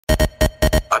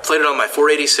played it on my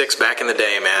 486 back in the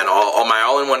day, man. All my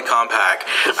all-in-one compact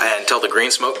until the green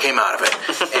smoke came out of it.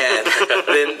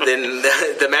 And then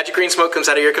the magic green smoke comes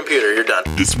out of your computer. You're done.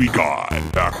 This week on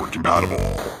Backward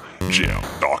Compatible, Jim,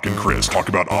 Doc, and Chris talk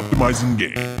about optimizing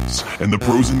games and the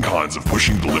pros and cons of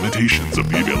pushing the limitations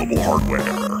of the available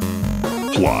hardware.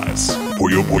 Plus,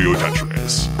 Puyo Puyo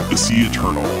Tetris, The Sea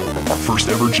Eternal, our first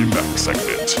ever Jim Beck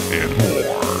segment, and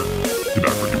more. The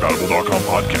Backward-Compatible.com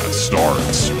podcast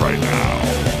starts right now.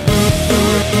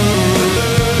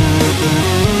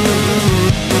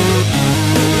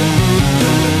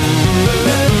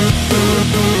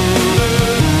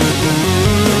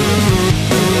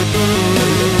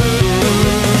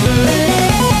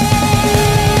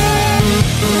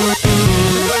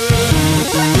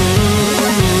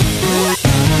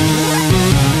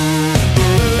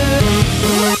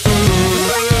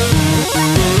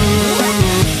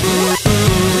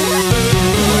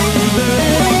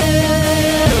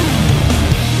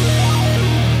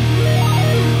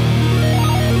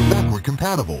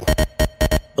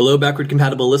 Hello,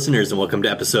 Backward-Compatible listeners, and welcome to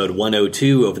episode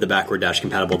 102 of the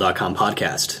Backward-Compatible.com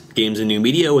podcast, games and new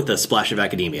media with a splash of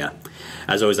academia.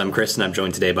 As always, I'm Chris, and I'm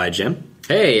joined today by Jim.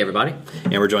 Hey, everybody.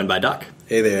 And we're joined by Doc.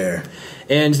 Hey there.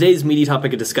 And today's meaty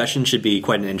topic of discussion should be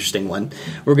quite an interesting one.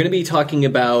 We're going to be talking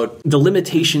about the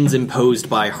limitations imposed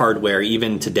by hardware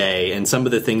even today, and some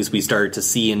of the things we started to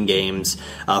see in games,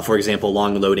 for example,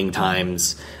 long loading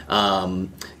times,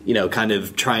 kind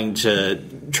of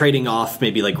trading off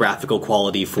maybe like graphical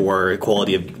quality for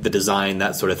quality of the design,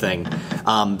 that sort of thing.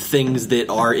 Things that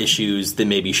are issues that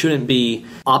maybe shouldn't be.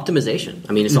 Optimization.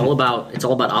 I mean, it's all about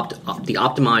the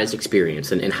optimized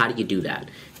experience, and how do you do that?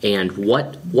 And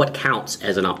what counts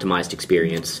as an optimized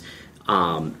experience?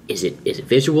 Is it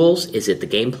visuals? Is it the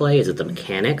gameplay? Is it the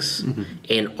mechanics? Mm-hmm.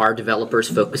 And are developers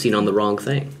focusing on the wrong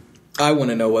thing? I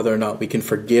want to know whether or not we can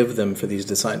forgive them for these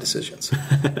design decisions.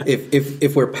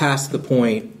 if we're past the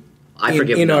point, I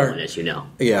forgive no one, as you know.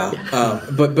 Yeah,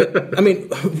 but I mean,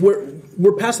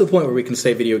 we're past the point where we can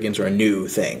say video games are a new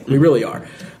thing. We really are.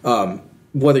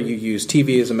 Whether you use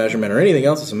TV as a measurement or anything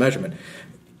else as a measurement,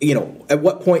 at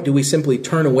what point do we simply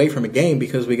turn away from a game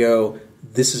because we go,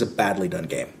 this is a badly done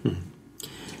game? Mm-hmm.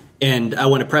 And I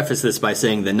want to preface this by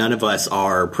saying that none of us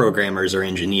are programmers or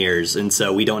engineers, and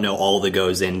so we don't know all that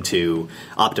goes into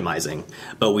optimizing.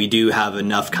 But we do have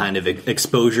enough kind of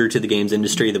exposure to the games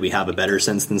industry that we have a better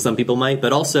sense than some people might.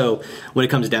 But also, when it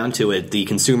comes down to it, the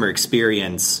consumer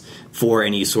experience for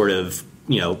any sort of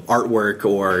artwork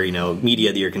or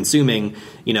media that you're consuming,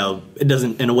 it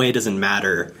doesn't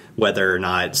matter whether or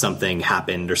not something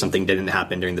happened or something didn't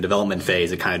happen during the development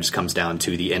phase. It kind of just comes down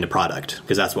to the end product,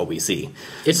 because that's what we see.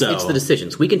 It's the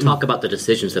decisions. We can talk about the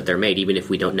decisions that they're made, even if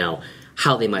we don't know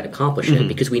how they might accomplish it,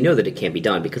 because we know that it can be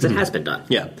done, because it has been done.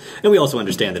 Yeah, and we also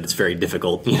understand that it's very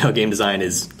difficult. Game design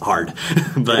is hard,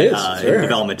 but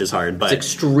development is hard. But it's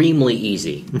extremely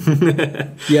easy.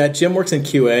 Yeah, Jim works in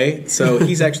QA, so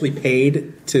he's actually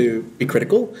paid to be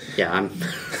critical. Yeah,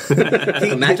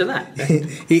 imagine that.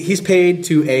 He's paid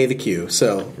to A the Q,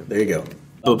 so there you go.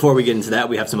 But before we get into that,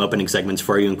 we have some opening segments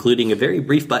for you, including a very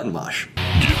brief button mosh.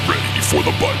 Get ready for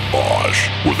the button mosh,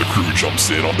 where the crew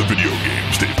jumps in on the video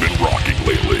games they've been rocking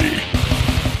lately.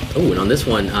 Oh, and on this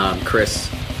one, Chris,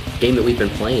 game that we've been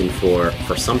playing for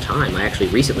some time. I actually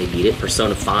recently beat it,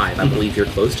 Persona 5. I believe you're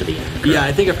close to the end. Correct? Yeah,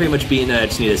 I think I've pretty much beaten it. I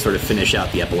just need to sort of finish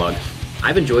out the epilogue.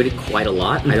 I've enjoyed it quite a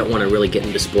lot. I don't want to really get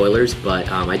into spoilers,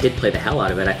 but I did play the hell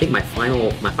out of it. I think my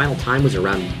final time was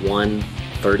around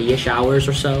 130-ish hours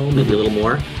or so, maybe a little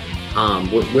more.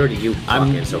 Where did you clock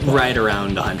in so far? Right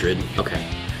around 100. Okay.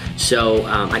 So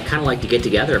I'd kind of like to get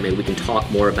together. Maybe we can talk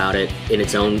more about it in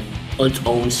its own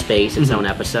space, its own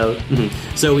episode.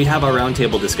 Mm-hmm. So we have our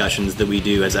roundtable discussions that we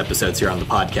do as episodes here on the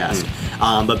podcast.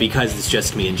 But because it's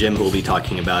just me and Jim who will be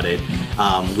talking about it,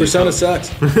 Persona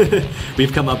sucks.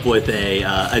 We've come up with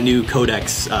a new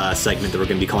codex segment that we're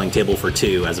going to be calling Table for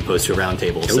Two as opposed to a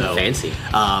roundtable. Ooh, so fancy.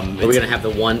 Are we going to have the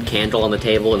one candle on the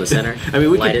table in the center? I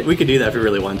mean, we could do that if we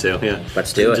really want to. Yeah,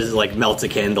 let's do it. Just like melt a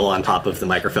candle on top of the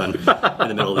microphone in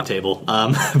the middle of the table.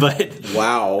 But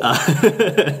wow.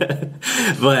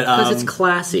 But it's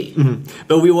classy.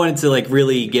 But we wanted to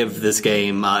really give this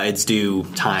game its due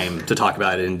time to talk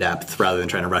about it in depth rather than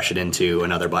trying to rush it into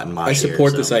another button mosh. I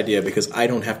support this idea because I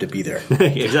don't have to be there.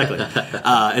 Exactly.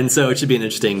 And so it should be an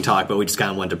interesting talk, but we just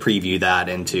kind of wanted to preview that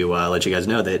and to let you guys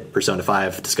know that Persona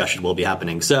 5 discussion will be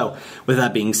happening. So with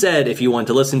that being said, if you want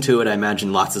to listen to it, I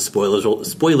imagine lots of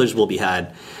spoilers will be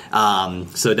had.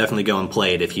 So definitely go and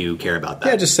play it if you care about that.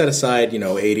 Yeah, just set aside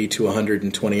 80 to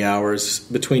 120 hours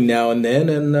between now and then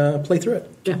and play through it.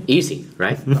 Yeah, easy,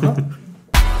 right?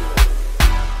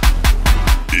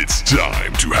 It's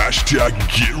Time to hashtag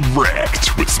get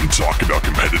wrecked with some talk about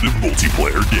competitive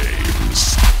multiplayer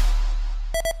games.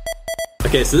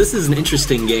 Okay, so this is an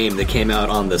interesting game that came out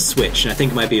on the Switch, and I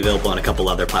think it might be available on a couple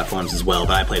other platforms as well,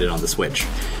 but I played it on the Switch.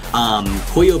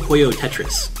 Puyo Puyo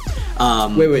Tetris.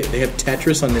 Wait, they have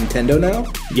Tetris on Nintendo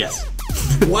now? Yes.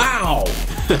 Wow!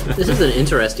 This is an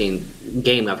interesting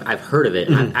game. I've heard of it.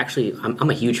 And I'm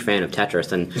a huge fan of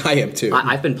Tetris, and I am too.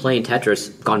 I've been playing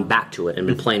Tetris, gone back to it, and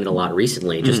been playing it a lot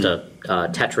recently. Just a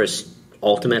Tetris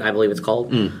Ultimate, I believe it's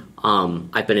called.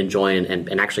 I've been enjoying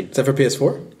and actually. Is that for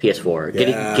PS4? PS4.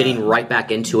 Yeah. Getting right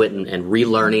back into it and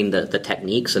relearning the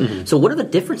techniques. And so, what are the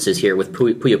differences here with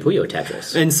Puyo Puyo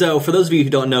Tetris? And so, for those of you who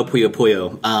don't know Puyo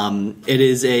Puyo, it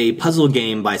is a puzzle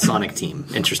game by Sonic Team,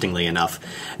 interestingly enough,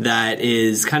 that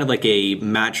is kind of like a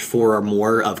match 4 or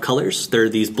more of colors. There are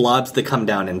these blobs that come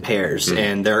down in pairs,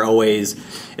 and they're always,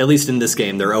 at least in this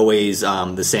game, they're always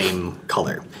the same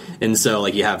color. And so,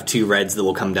 like, you have 2 reds that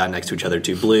will come down next to each other,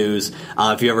 2 blues.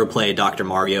 If you ever play Dr.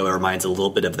 Mario, it reminds a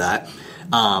little bit of that.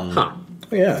 Oh,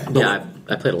 yeah.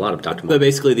 I played a lot of Dr. Mario. But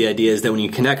basically the idea is that when you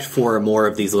connect 4 or more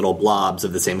of these little blobs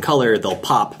of the same color, they'll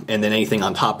pop, and then anything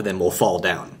on top of them will fall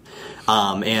down.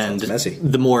 And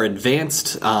the more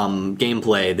advanced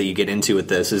gameplay that you get into with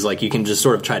this is, like, you can just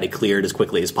sort of try to clear it as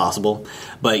quickly as possible,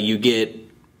 but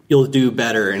you'll do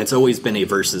better, and it's always been a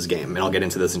versus game, and I'll get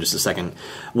into this in just a second,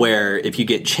 where if you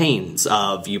get chains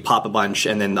of you pop a bunch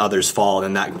and then others fall,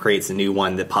 and that creates a new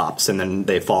one that pops, and then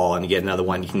they fall and you get another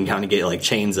one, you can kind of get like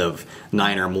chains of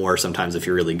 9 or more sometimes if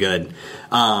you're really good.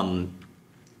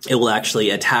 It will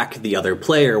actually attack the other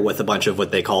player with a bunch of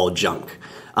what they call junk.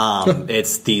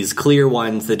 It's these clear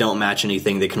ones that don't match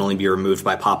anything that can only be removed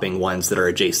by popping ones that are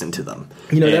adjacent to them.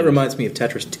 That reminds me of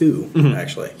Tetris 2,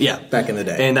 actually. Yeah. Back in the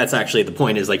day. And that's actually the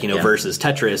point is, like, versus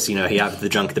Tetris, you have the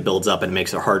junk that builds up and it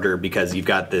makes it harder because you've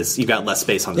got less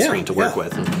space on the screen to work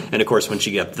with. And of course, once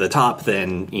you get up to the top,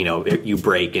 then, you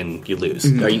break and you lose.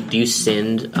 Do you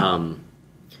send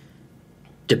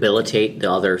debilitate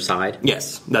the other side?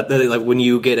 Yes. Like when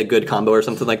you get a good combo or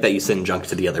something like that, you send junk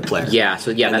to the other player. Yeah,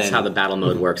 so that's how the battle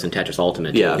mode works in Tetris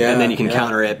Ultimate. Yeah, and then you can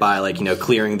counter it by, like,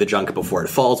 clearing the junk before it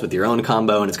falls with your own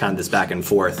combo, and it's kind of this back and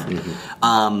forth.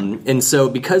 And so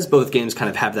because both games kind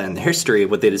of have that in the history,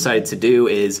 what they decided to do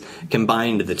is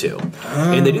combine the two.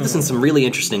 And they do this in some really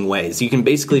interesting ways. You can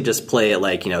basically just play it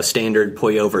like, standard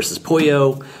Puyo versus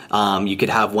Puyo. You could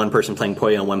have one person playing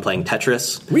Puyo and one playing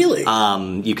Tetris. Really?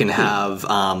 You can have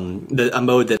a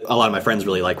mode that a lot of my friends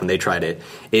really like when they tried it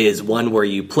is one where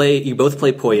you both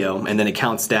play Puyo, and then it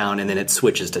counts down, and then it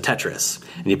switches to Tetris.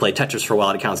 And you play Tetris for a while,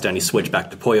 it counts down, you switch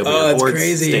back to Puyo, but your boards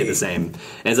stay the same. And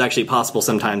it's actually possible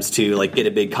sometimes to, like, get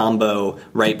a big combo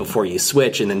right before you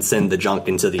switch, and then send the junk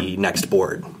into the next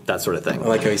board, that sort of thing. I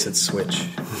like how you said switch.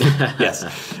 Yes.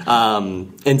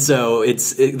 And so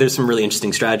there's some really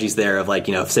interesting strategies there of, like,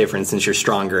 if, say, for instance, you're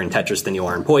stronger in Tetris than you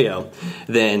are in Puyo,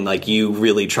 then, like, you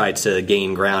really try to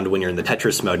gain ground when you're in the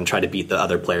Tetris mode and try to beat the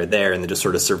other player there, and then just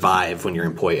sort of survive when you're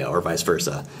in Puyo, or vice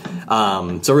versa.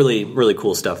 So really, really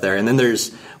cool stuff there. And then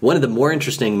there's one of the more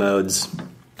interesting modes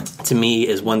to me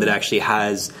is one that actually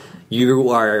has you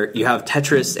have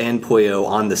Tetris and Puyo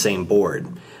on the same board.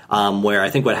 Where I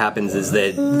think what happens is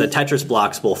that the Tetris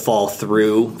blocks will fall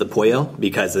through the Puyo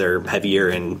because they're heavier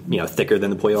and thicker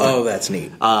than the Puyo are. Oh, that's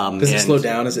neat. Does it slow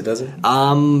down as it does it?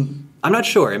 I'm not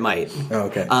sure. It might. Oh,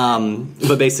 okay.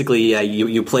 But basically, yeah,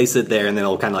 you place it there, and then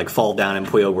it'll kind of like fall down, and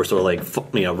Puyo will sort of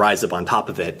like rise up on top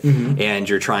of it, and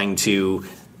you're trying to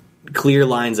clear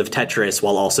lines of Tetris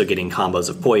while also getting combos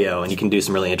of Puyo, and you can do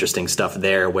some really interesting stuff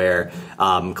there where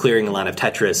clearing a line of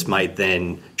Tetris might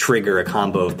then trigger a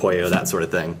combo of Puyo, that sort of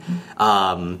thing.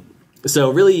 So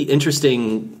really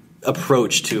interesting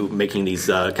approach to making these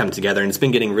come together, and it's been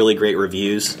getting really great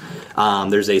reviews.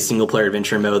 There's a single-player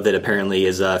adventure mode that apparently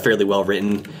is fairly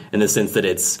well-written in the sense that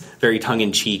it's very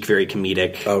tongue-in-cheek, very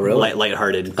comedic,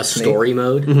 lighthearted. A story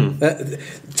mode?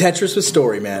 Tetris with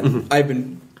story, man.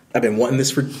 I've been wanting this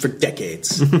for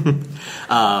decades.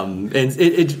 And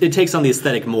it takes on the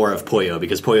aesthetic more of Puyo,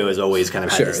 because Puyo has always kind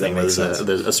of had this thing where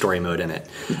there's a story mode in it.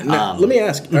 Now, let me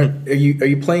ask: are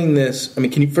you playing this? I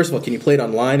mean, can you play it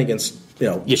online against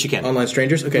Yes, you can. Online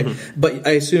strangers? Okay, but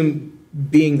I assume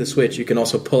being the Switch, you can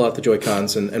also pull out the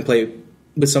Joy-Cons and play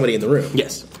with somebody in the room.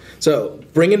 Yes. So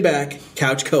bringing back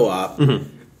couch co-op, Puyo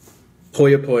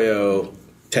Puyo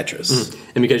Tetris.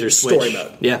 And because your Switch, story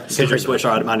mode. because your Switch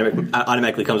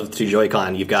automatically comes with 2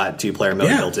 Joy-Con, you've got 2-player mode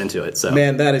built into it. So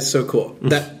man, that is so cool.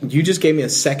 That you just gave me a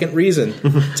second reason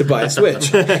to buy a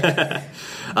Switch.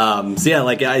 So yeah,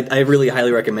 like I really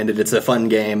highly recommend it. It's a fun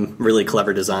game, really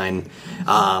clever design,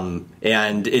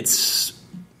 and it's.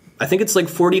 I think it's like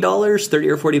 $40, $30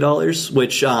 or $40,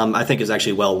 which I think is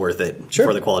actually well worth it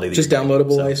for the quality. Just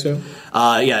downloadable, I assume.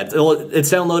 Yeah,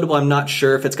 it's downloadable. I'm not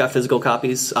sure if it's got physical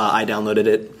copies. I downloaded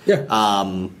it.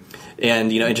 Yeah.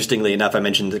 And, interestingly enough, I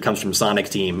mentioned it comes from Sonic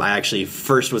Team. I actually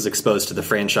first was exposed to the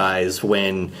franchise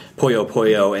when Puyo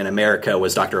Puyo in America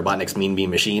was Dr. Robotnik's Mean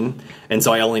Bean Machine. And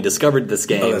so I only discovered this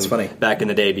game that's funny. back in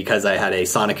the day because I had a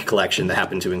Sonic collection that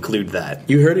happened to include that.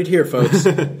 You heard it here, folks.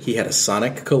 He had a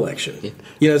Sonic collection.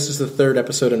 Yeah. This is the third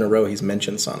episode in a row he's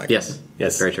mentioned Sonic. Yes,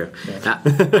 very true. Yeah.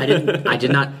 I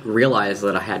did not realize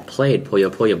that I had played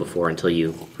Puyo Puyo before until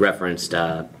you referenced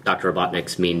Dr.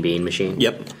 Robotnik's Mean Bean Machine.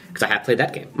 Yep. Because I have played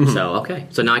that game. So, okay.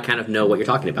 So now I kind of know what you're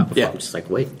talking about before. Yeah. I'm just like,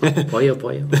 wait, Puyo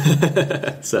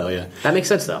Puyo. So, yeah. That makes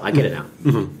sense, though. I get it now.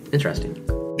 Interesting.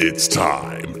 It's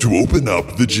time to open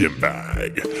up the gym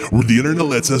bag, where the internet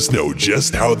lets us know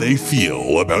just how they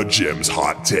feel about Jim's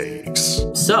hot takes.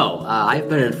 So, I've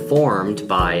been informed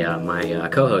by my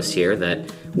co-host here that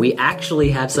we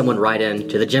actually had someone write in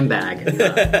to the gym bag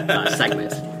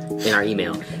segment in our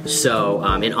email. So,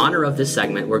 in honor of this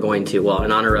segment, we're going to,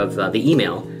 in honor of the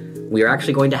email, we are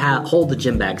actually going to hold the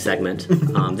gym bag segment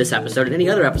this episode and any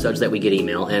other episodes that we get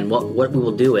email. And what we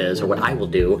will do is, or what I will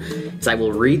do, is I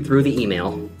will read through the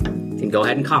email and go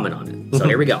ahead and comment on it. So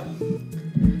here we go.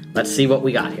 Let's see what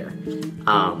we got here.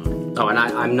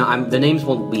 The names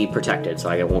will be protected, so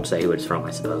I won't say who it's from,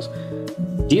 I suppose.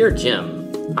 Dear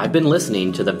Jim, I've been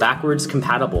listening to the Backwards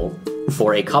Compatible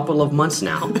for a couple of months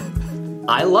now.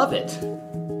 I love it.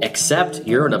 Except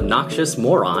you're an obnoxious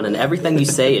moron and everything you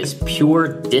say is pure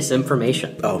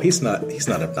disinformation. Oh, he's not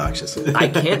obnoxious. I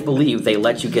can't believe they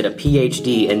let you get a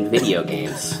PhD in video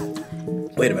games.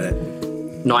 Wait a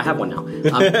minute. No, I have one now.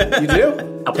 You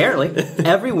do? Apparently.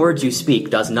 Every word you speak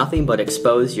does nothing but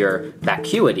expose your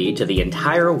vacuity to the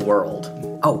entire world.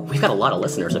 Oh, we've got a lot of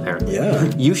listeners, apparently. Yeah.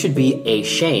 You should be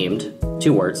ashamed,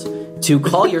 2 words, to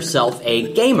call yourself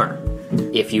a gamer.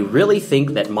 If you really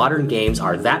think that modern games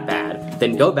are that bad,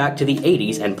 then go back to the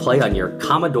 80s and play on your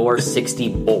Commodore 60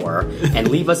 bore and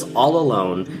leave us all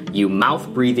alone, you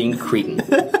mouth-breathing cretin.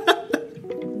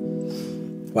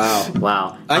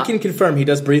 Wow. I can confirm he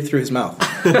does breathe through his mouth.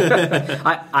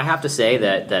 I have to say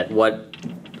that what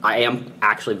I am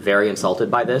actually very insulted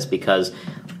by this because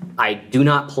I do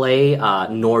not play,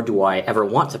 nor do I ever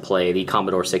want to play the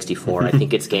Commodore 64. I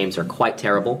think its games are quite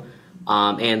terrible.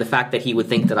 And the fact that he would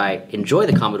think that I enjoy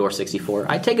the Commodore 64,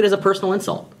 I take it as a personal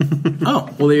insult. Oh,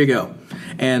 well, there you go.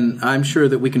 And I'm sure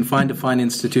that we can find a fine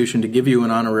institution to give you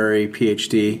an honorary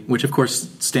PhD, which, of course,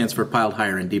 stands for piled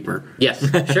higher and deeper. Yes,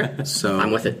 sure. So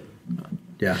I'm with it.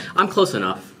 Yeah. I'm close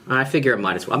enough. I figure I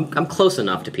might as well. I'm close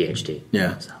enough to PhD.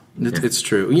 Yeah. So, it's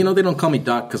true. They don't call me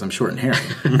Doc because I'm short and hairy.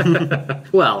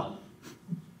 Well,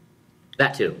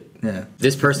 that too. Yeah.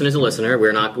 This person is a listener.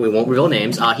 We won't reveal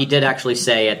names. He did actually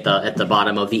say at the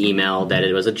bottom of the email that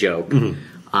it was a joke. Mm-hmm.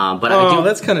 But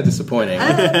that's kind of disappointing.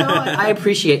 I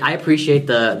appreciate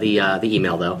the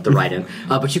email though, the write-in.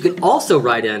 But you can also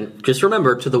write in. Just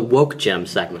remember to the woke gem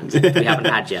segment we haven't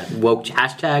had yet.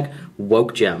 Hashtag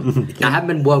woke gem. Now, I haven't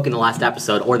been woke in the last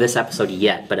episode or this episode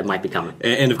yet, but it might be coming.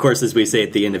 And of course, as we say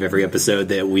at the end of every episode,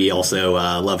 that we also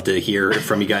love to hear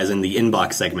from you guys in the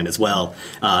inbox segment as well.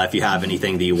 If you have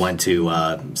anything that you want to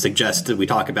suggest that we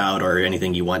talk about or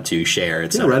anything you want to share,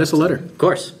 write us a letter. Of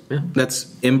course. Yeah. That's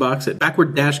inbox at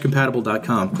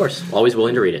Backward-Compatible.com. Of course. Always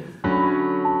willing to read it.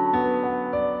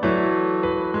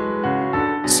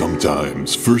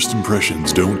 Sometimes first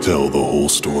impressions don't tell the whole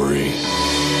story.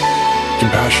 Can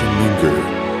passion linger,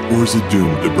 or is it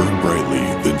doomed to burn brightly,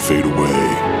 then fade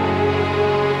away?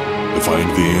 To find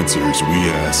the answers, we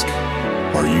ask,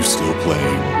 are you still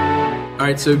playing? All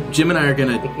right, so Jim and I are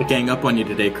going to gang up on you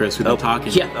today, Chris. We've been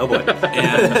talking. Yeah. Oh, boy.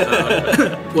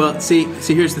 And, well, see,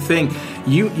 here's the thing.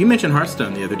 You mentioned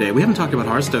Hearthstone the other day. We haven't talked about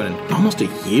Hearthstone in almost a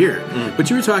year.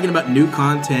 But you were talking about new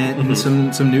content and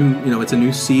some new, it's a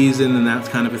new season and that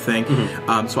kind of a thing.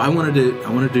 So I wanted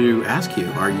to ask you,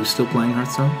 are you still playing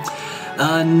Hearthstone?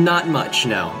 Not much,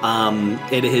 no.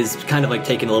 It has kind of like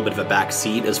taken a little bit of a back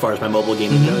seat as far as my mobile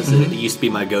gaming goes. It used to be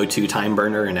my go-to time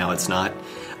burner, and now it's not.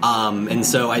 And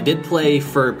so I did play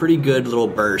for a pretty good little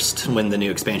burst when the new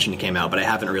expansion came out, but I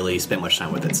haven't really spent much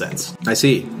time with it since. I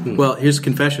see. Well, here's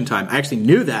confession time. I actually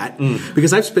knew that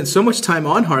because I've spent so much time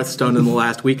on Hearthstone in the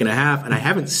last week and a half, and I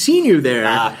haven't seen you there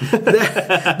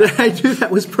that I knew that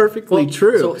was perfectly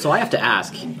true. So I have to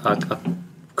ask,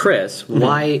 Chris,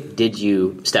 why did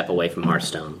you step away from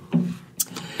Hearthstone?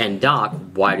 And Doc,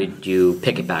 why did you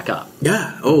pick it back up?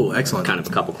 Yeah. Oh, excellent. Kind of a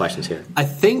couple questions here. I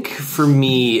think for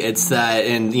me, it's that,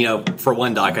 and for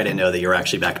one, Doc, I didn't know that you were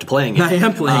actually back to playing it. I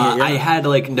am playing it. Yeah. I had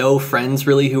no friends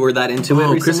really who were that into it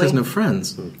recently. Chris has no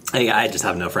friends. I just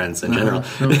have no friends in general,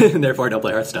 therefore I don't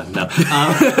play Hearthstone. No,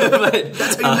 but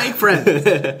that's how you make friends.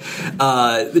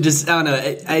 Just I don't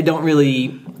know. I don't really.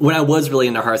 When I was really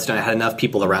into Hearthstone, I had enough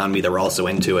people around me that were also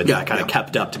into it that I kind of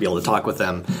kept up to be able to talk with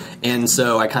them, and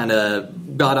so I kind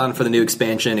of got on for the new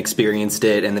expansion, experienced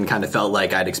it, and then kind of felt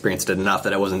like I'd experienced it enough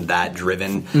that I wasn't that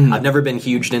driven. I've never been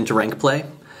huge into rank play.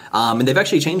 And they've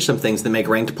actually changed some things to make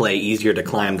ranked play easier to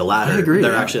climb the ladder. I agree.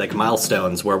 They're actually like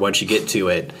milestones where once you get to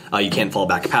it, you can't fall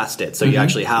back past it. So you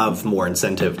actually have more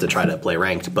incentive to try to play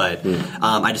ranked. But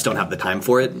I just don't have the time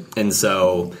for it. And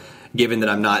so given that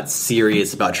I'm not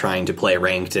serious about trying to play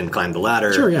ranked and climb the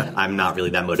ladder, I'm not really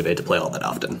that motivated to play all that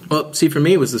often. Well, see, for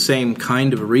me, it was the same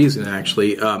kind of a reason,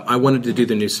 actually. I wanted to do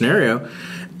the new scenario,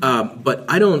 but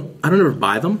I don't ever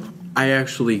buy them. I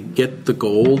actually get the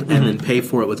gold and then pay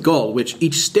for it with gold, which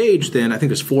each stage then, I think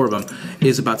there's 4 of them,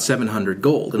 is about 700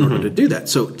 gold in order to do that.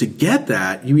 So to get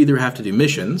that, you either have to do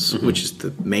missions, which is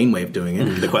the main way of doing it.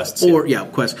 The quests. Or,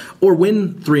 quests. Or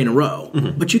win 3 in a row.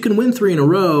 But you can win 3 in a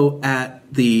row at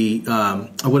the,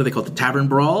 what do they call it, the Tavern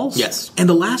Brawls? Yes. And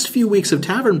the last few weeks of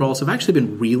Tavern Brawls have actually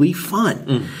been really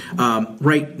fun.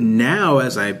 Right now,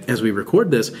 as we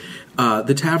record this,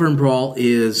 the Tavern Brawl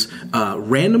is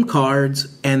random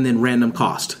cards and then random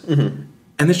cost.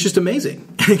 And it's just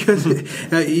amazing because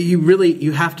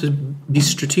you have to be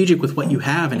strategic with what you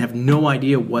have and have no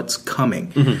idea what's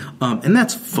coming. And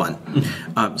that's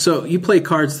fun. So you play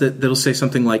cards that'll say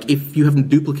something like, if you have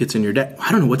duplicates in your deck,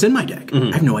 I don't know what's in my deck.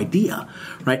 I have no idea,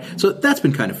 right? So that's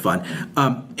been kind of fun.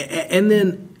 And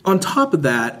then on top of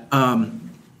that,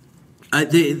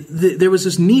 there was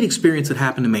this neat experience that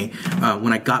happened to me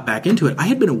when I got back into it. I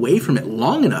had been away from it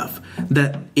long enough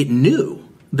that it knew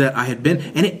that I had been,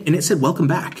 and it said, welcome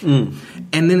back. And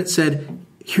then it said,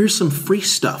 here's some free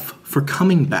stuff for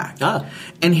coming back.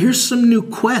 And here's some new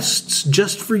quests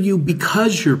just for you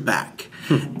because you're back.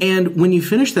 And when you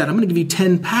finish that, I'm going to give you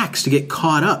 10 packs to get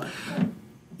caught up.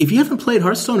 If you haven't played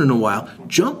Hearthstone in a while,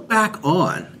 jump back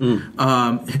on,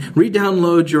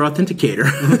 re-download your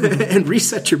authenticator, and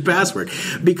reset your password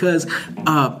because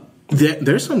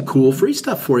there's some cool free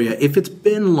stuff for you if it's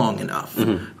been long enough.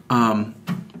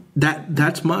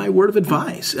 That's my word of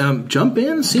advice. Jump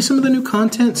in, see some of the new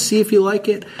content, see if you like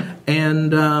it,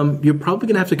 and you're probably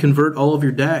going to have to convert all of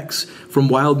your decks from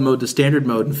wild mode to standard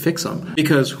mode and fix them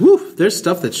because there's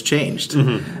stuff that's changed.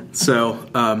 So,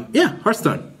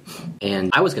 Hearthstone.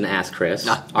 And I was going to ask Chris,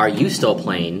 are you still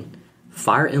playing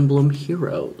Fire Emblem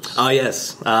Heroes? Oh,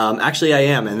 yes. Actually, I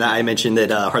am. And I mentioned that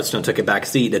Hearthstone took a back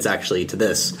seat. It's actually to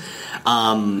this.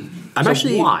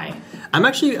 Why?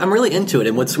 I'm really into it.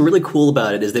 And what's really cool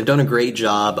about it is they've done a great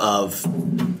job of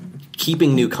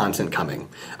keeping new content coming.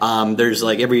 There's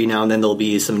every now and then there'll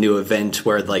be some new event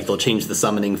where they'll change the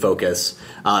summoning focus.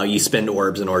 You spend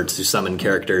orbs in order to summon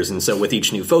characters, and so with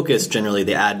each new focus, generally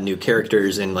they add new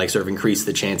characters and sort of increase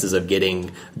the chances of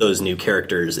getting those new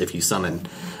characters if you summon.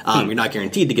 You're not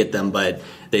guaranteed to get them, but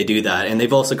they do that. And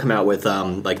they've also come out with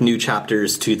new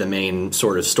chapters to the main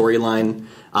sort of storyline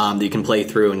that you can play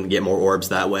through and get more orbs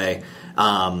that way.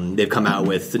 They've come out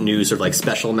with new sort of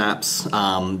special maps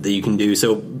that you can do.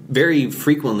 So very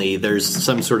frequently there's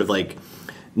some sort of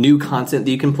new content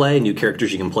that you can play, new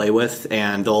characters you can play with,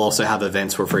 and they'll also have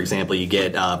events where, for example, you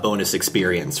get bonus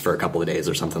experience for a couple of days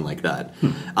or something like that.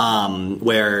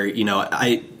 Where you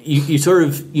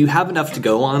have enough to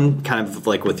go on, kind of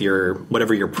with your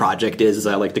whatever your project is, as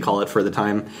I like to call it for the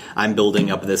time. I'm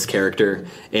building up this character,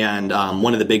 and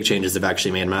one of the big changes they've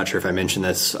actually made, I'm not sure if I mentioned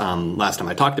this last time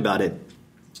I talked about it,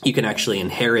 you can actually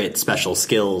inherit special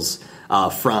skills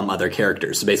from other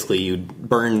characters. So basically you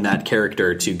burn that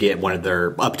character to get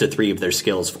up to 3 of their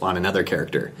skills on another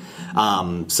character.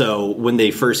 So when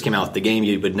they first came out with the game,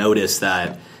 you would notice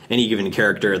that any given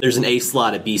character, there's an A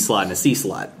slot, a B slot, and a C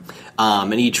slot.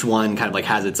 And each one kind of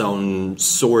has its own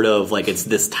sort of it's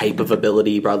this type of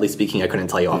ability. Broadly speaking, I couldn't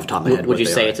tell you off the top of my head. Would you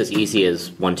say it's as easy as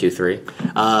 1, 2, 3?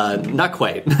 Not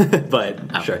quite, but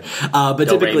sure. But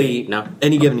typically,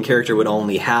 any given character would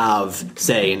only have,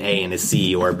 say, an A and a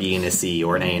C, or a B and a C,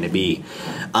 or an A and a B.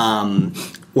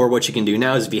 Or what you can do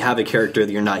now is if you have a character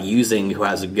that you're not using who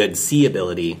has a good C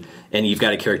ability, and you've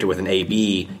got a character with an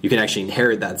AB, you can actually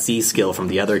inherit that C skill from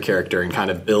the other character and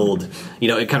kind of build,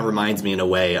 it kind of reminds me in a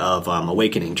way of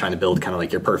Awakening, trying to build kind of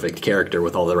like your perfect character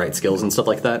with all the right skills and stuff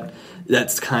like that.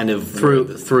 That's kind of...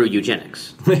 Through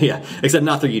eugenics. Yeah, except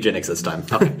not through eugenics this time.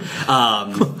 Okay.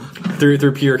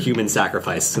 Through pure human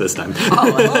sacrifice this time.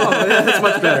 That's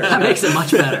much better. That makes it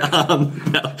much better.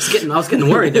 No. I was getting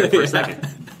worried there for a second.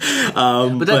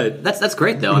 But that's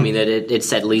great, though. I mean,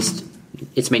 it's at least...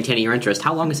 It's maintaining your interest.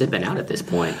 How long has it been out at this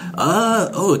point?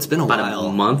 It's been About while.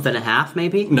 a month and a half,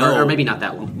 maybe? No. Or maybe not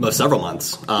that long. Several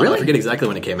months. Really? I forget exactly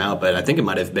when it came out, but I think it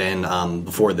might have been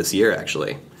before this year,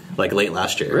 actually. Like late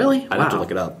last year. Really? I'd have to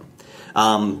look it up.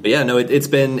 But yeah, no, it's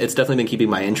definitely been keeping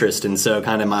my interest, and so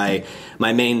kind of my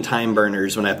main time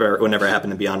burners whenever I happen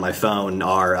to be on my phone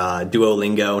are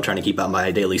Duolingo, trying to keep up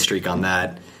my daily streak on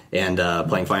that, and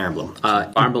playing Fire Emblem.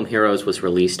 Fire Emblem Heroes was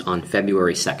released on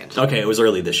February 2nd. Okay, it was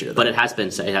early this year, though. But it has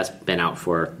been out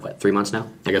for, 3 months now?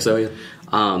 I guess so, yeah.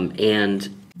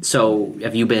 And so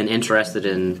have you been interested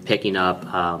in picking up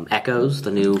Echoes, the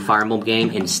new Fire Emblem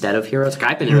game, instead of Heroes?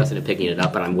 I've been interested in picking it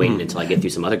up, but I'm waiting until I get through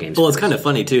some other games. Well, it's kind of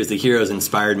funny, too, is the Heroes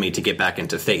inspired me to get back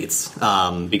into Fates,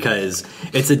 because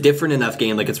it's a different enough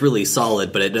game. Like, it's really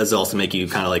solid, but it does also make you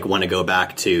kind of, like, want to go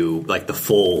back to, like, the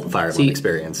full Fire Emblem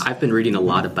experience. I've been reading a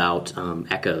lot about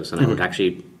Echoes, and I would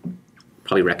actually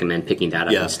probably recommend picking that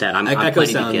up instead. I'm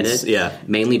planning to get it,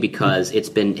 mainly because it's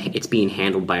being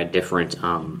handled by a different...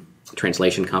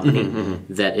 translation company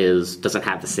that doesn't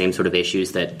have the same sort of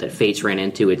issues that Fates ran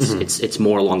into. It's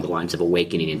more along the lines of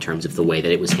Awakening in terms of the way that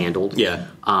it was handled. Yeah.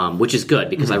 Which is good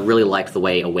because I really liked the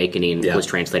way Awakening was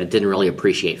translated. Didn't really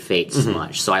appreciate Fates as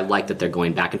much. So I like that they're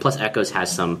going back. And plus Echoes has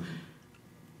some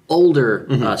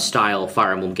older style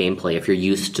Fire Emblem gameplay if you're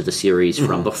used to the series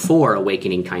from before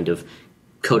Awakening kind of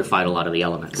codified a lot of the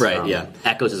elements. Right, yeah.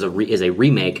 Echoes is a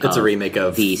remake. It's a remake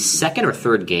of the second or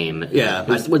third game. Yeah.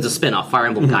 It was a spin-off, Fire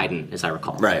Emblem Gaiden, as I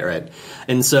recall. Right.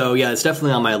 And so, yeah, it's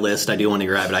definitely on my list. I do want to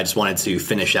grab it. I just wanted to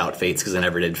finish out Fates because I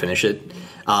never did finish it.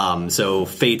 So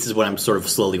Fates is what I'm sort of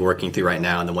slowly working through right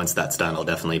now, and then once that's done, I'll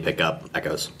definitely pick up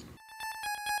Echoes.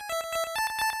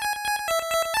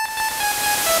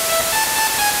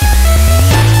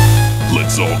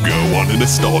 Let's all go on a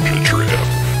nostalgia trip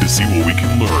to see what we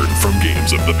can learn from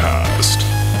games of the past.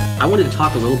 I wanted to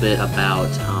talk a little bit about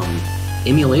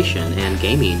emulation and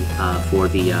gaming for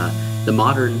the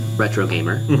modern retro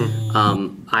gamer.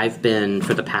 I've been,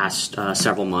 for the past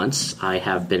several months, I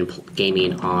have been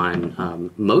gaming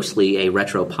on mostly a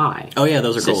RetroPie. Oh yeah,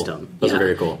 those are system. Cool. Those are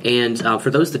very cool. And for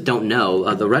those that don't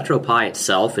know, the RetroPie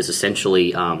itself is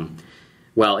essentially...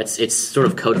 it's sort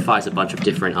of codifies a bunch of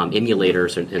different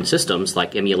emulators and systems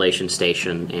like Emulation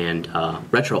Station and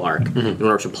RetroArch in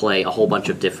order to play a whole bunch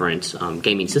of different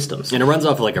gaming systems. And it runs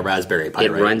off of like a Raspberry Pi,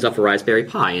 right? It runs off a Raspberry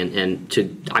Pi,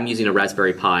 I'm using a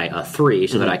Raspberry Pi 3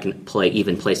 so that I can play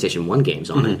even PlayStation 1 games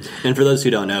on it. And for those who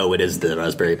don't know, what is the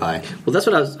Raspberry Pi? Well, that's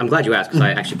what I'm glad you asked because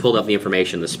I actually pulled up the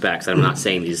information, the specs. I'm not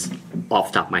saying these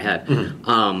off the top of my head.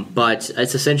 But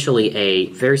it's essentially a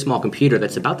very small computer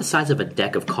that's about the size of a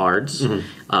deck of cards.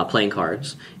 Playing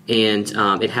cards, and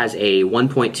it has a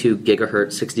 1.2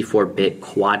 gigahertz 64-bit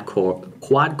quad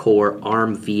core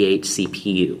ARM V8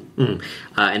 CPU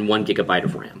and 1 gigabyte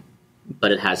of RAM.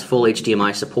 But it has full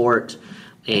HDMI support,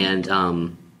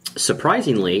 and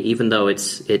surprisingly, even though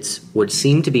it's would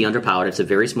seem to be underpowered, it's a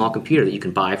very small computer that you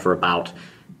can buy for about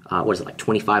like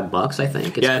 $25, I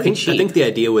think. It's I think the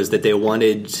idea was that they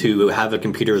wanted to have a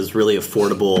computer that's really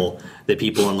affordable that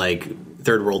people in like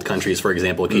third world countries, for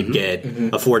example, could get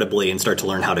affordably and start to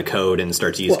learn how to code and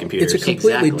start to use computers. It's a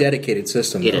completely dedicated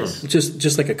system. It is.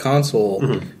 Just like a console,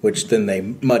 which then they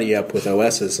muddy up with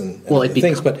OSs and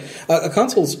things. But a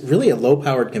console is really a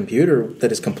low-powered computer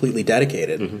that is completely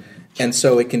dedicated. And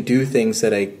so it can do things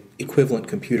that a equivalent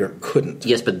computer couldn't.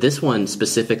 Yes, but this one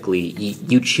specifically,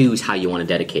 you choose how you want to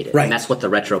dedicate it. Right. And that's what the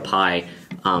RetroPie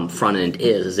front end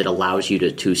is it allows you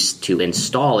to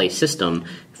install a system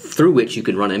through which you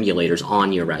can run emulators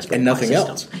on your Raspberry Pi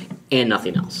system. And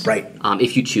nothing else. Right.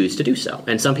 If you choose to do so.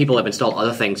 And some people have installed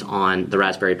other things on the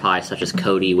Raspberry Pi, such as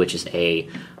Kodi, which is a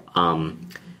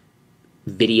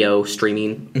video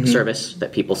streaming service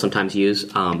that people sometimes use.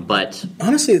 But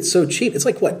honestly, it's so cheap. It's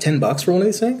like, what, $10 for one of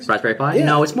these things? Raspberry Pi? Yeah.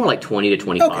 No, it's more like 20 to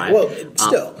 25. Okay, well,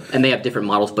 still. And they have different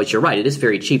models, but you're right, it is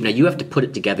very cheap. Now, you have to put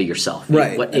it together yourself.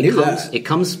 Right. It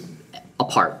comes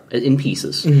apart in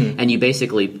pieces, and you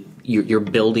basically... You're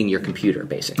building your computer,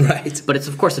 basically. Right. But it's,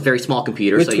 of course, a very small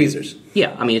computer. With tweezers.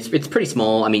 I mean, it's pretty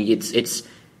small. I mean, it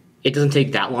doesn't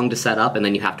take that long to set up, and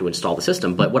then you have to install the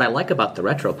system. But what I like about the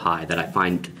RetroPie that I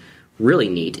find really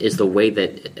neat is the way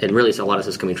that, and really a lot of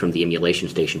this is coming from the emulation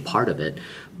station part of it,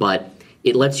 but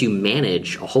it lets you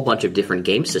manage a whole bunch of different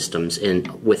game systems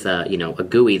with a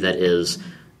GUI that is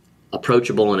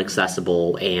approachable and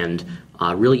accessible and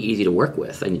really easy to work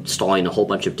with, and installing a whole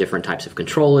bunch of different types of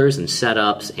controllers and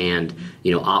setups and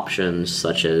options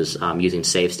such as using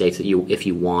save states if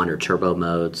you want, or turbo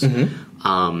modes.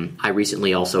 I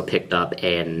recently also picked up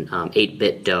an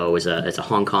 8-Bit Do as a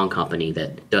Hong Kong company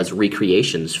that does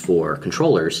recreations for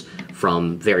controllers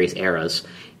from various eras.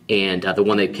 And the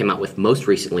one they came out with most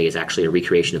recently is actually a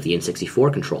recreation of the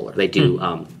N64 controller. They do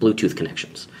Bluetooth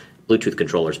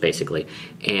controllers, basically.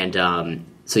 And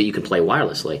so you can play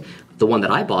wirelessly. The one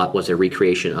that I bought was a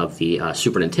recreation of the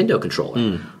Super Nintendo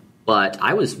controller. But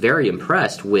I was very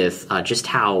impressed with just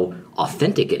how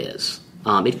authentic it is.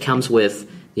 It comes with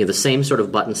the same sort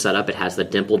of button setup. It has the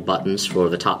dimpled buttons for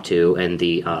the top two and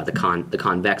the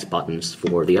convex buttons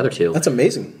for the other two. That's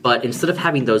amazing. But instead of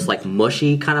having those like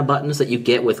mushy kind of buttons that you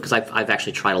get with, because I've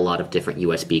actually tried a lot of different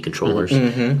USB controllers,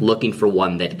 looking for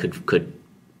one that could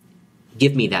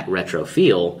give me that retro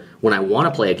feel when I want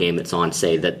to play a game that's on,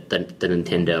 say, the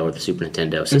Nintendo or the Super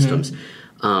Nintendo systems.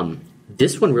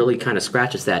 This one really kind of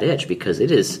scratches that itch, because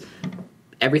it is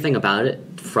everything about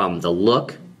it, from the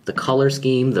look, the color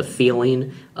scheme, the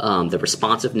feeling, the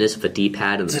responsiveness of the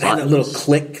D-pad and the buttons. That little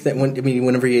click that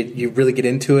whenever you really get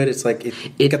into it, it's like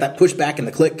it got that pushback and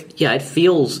the click. Yeah, it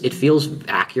feels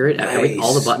accurate. Nice.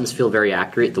 All the buttons feel very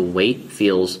accurate. The weight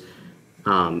feels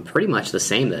pretty much the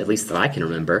same, at least that I can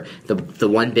remember. The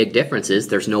one big difference is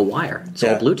there's no wire. It's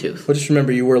all Bluetooth. Well, just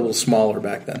remember you were a little smaller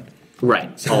back then.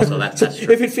 Right. Also, that's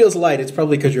true. If it feels light, it's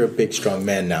probably because you're a big, strong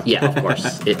man now. Yeah, of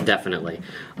course. It definitely.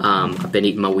 I've been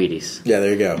eating my Wheaties. Yeah,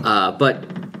 there you go. But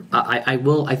I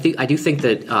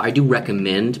do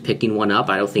recommend picking one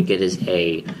up. I don't think it is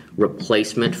a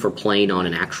replacement for playing on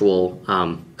an actual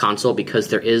console, because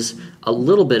there is a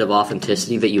little bit of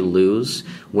authenticity that you lose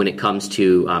when it comes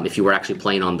to if you were actually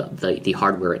playing on the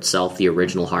hardware itself, the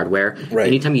original hardware. Right.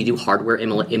 Anytime you do hardware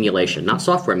emulation, not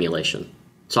software emulation.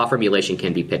 Software emulation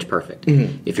can be pitch perfect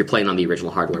if you're playing on the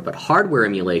original hardware. But hardware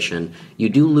emulation, you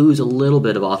do lose a little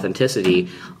bit of authenticity.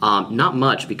 Not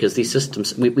much, because these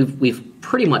systems, we've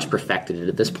pretty much perfected it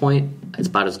at this point. It's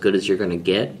about as good as you're going to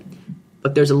get.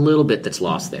 But there's a little bit that's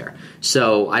lost there.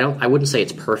 So I wouldn't say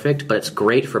it's perfect, but it's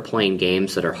great for playing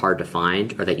games that are hard to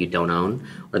find, or that you don't own,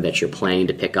 or that you're planning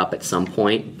to pick up at some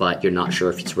point, but you're not sure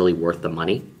if it's really worth the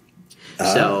money.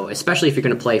 So especially if you're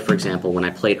going to play, for example, when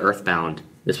I played Earthbound,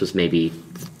 this was maybe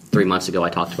 3 months ago,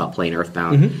 I talked about playing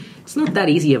Earthbound. It's not that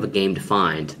easy of a game to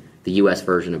find, the US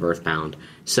version of Earthbound.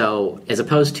 So as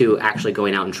opposed to actually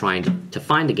going out and trying to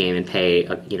find a game and pay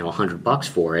 $100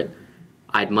 for it,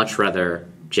 I'd much rather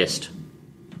just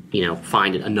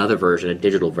find another version, a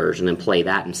digital version, and play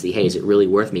that and see, hey, is it really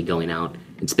worth me going out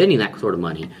and spending that sort of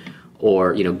money,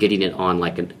 or getting it on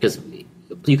because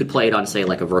you could play it on, say,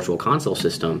 like a virtual console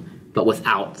system, but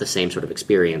without the same sort of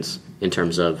experience in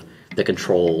terms of the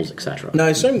controls, etc. Now, I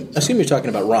assume you're talking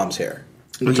about ROMs here.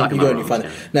 I'm talking about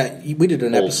ROMs. Now, we did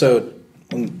an episode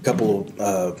a couple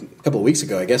of weeks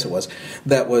ago, I guess it was,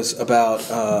 that was about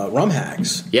ROM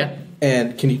hacks. Yeah.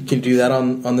 And can you do that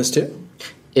on this too?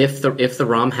 If the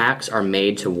ROM hacks are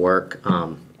made to work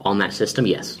on that system,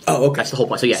 yes. Oh, okay. That's the whole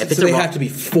point. So yeah, if it's they have to be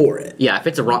for it. Yeah, if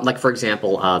it's a ROM, like for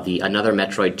example, another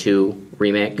Metroid 2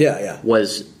 remake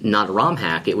was not a ROM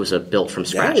hack; it was a built from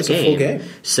scratch it was a full game.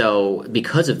 So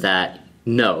because of that,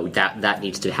 no, that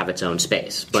needs to have its own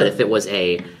space. But if it was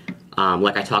a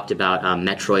like I talked about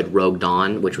Metroid Rogue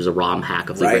Dawn, which was a ROM hack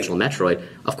of the original Metroid,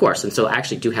 of course. And so I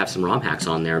actually do have some ROM hacks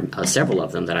on there, several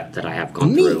of them that I have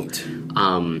gone through.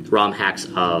 ROM hacks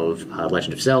of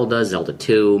Legend of Zelda, Zelda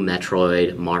 2,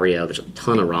 Metroid, Mario. There's a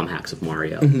ton of ROM hacks of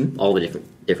Mario, all the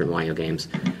different Mario games.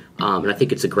 And I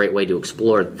think it's a great way to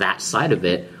explore that side of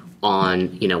it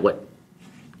on what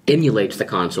emulates the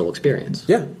console experience.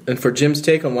 Yeah, and for Jim's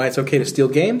take on why it's okay to steal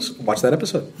games, watch that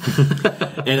episode.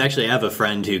 And actually, I have a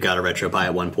friend who got a RetroPie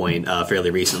at one point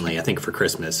fairly recently, I think for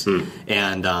Christmas.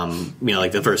 And,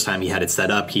 like the first time he had it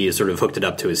set up, he sort of hooked it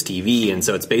up to his TV, and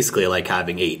so it's basically like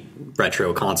having 8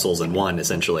 retro consoles in one,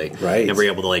 essentially. Right. And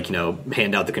we're able to,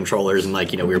 hand out the controllers, and,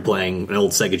 we were playing an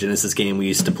old Sega Genesis game we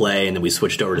used to play, and then we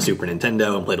switched over to Super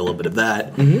Nintendo and played a little bit of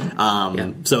that.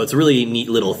 So it's a really neat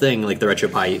little thing, like the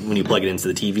RetroPie, when you plug it into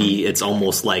the TV, it's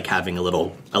almost like having a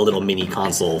little mini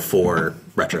console for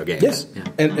retro games. Yes,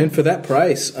 and for that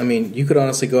price, you could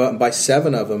honestly go out and buy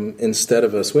 7 of them instead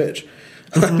of a Switch.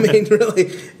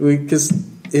 Really, because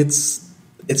it's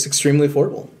extremely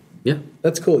affordable. Yeah,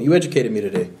 that's cool. You educated me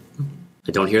today.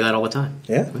 I don't hear that all the time.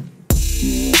 Yeah.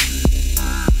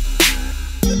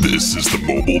 This is the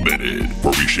Mobile Minute,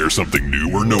 where we share something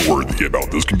new or noteworthy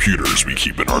about those computers we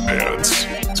keep in our pants.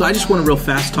 So I just want to real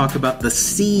fast talk about the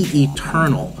Sea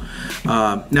Eternal.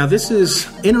 Now, this is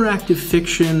interactive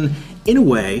fiction in a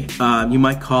way. You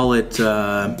might call it...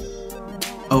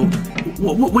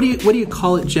 what do you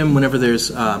call it, Jim? Whenever there's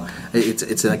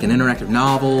it's like an interactive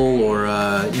novel or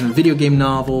video game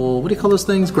novel. What do you call those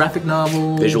things? Graphic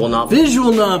novel, visual novel.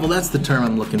 Visual novel. That's the term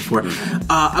I'm looking for.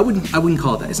 I wouldn't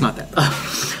call it that. It's not that.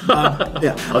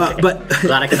 Okay. But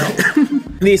glad I could help.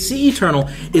 The Sea Eternal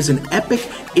is an epic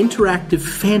interactive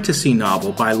fantasy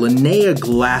novel by Linnea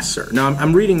Glasser. Now,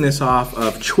 I'm reading this off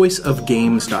of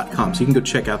choiceofgames.com, so you can go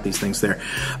check out these things there.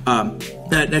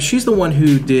 Now, she's the one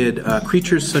who did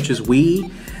Creatures Such as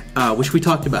We, which we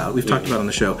talked about. We've talked about on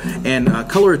the show. And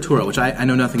Coloratura, which I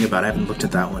know nothing about. I haven't looked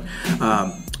at that one.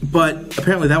 But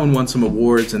apparently that one won some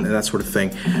awards and that sort of thing.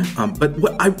 But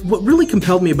what really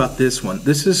compelled me about this one,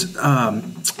 this is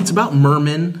it's about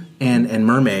mermen and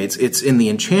mermaids. It's in the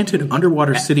enchanted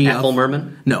underwater city of... Ethel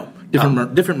Merman? No,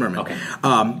 different merman. Okay.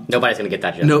 Nobody's going to get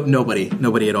that joke. No,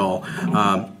 nobody at all.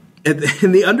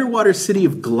 In the underwater city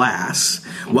of glass,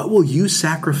 what will you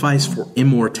sacrifice for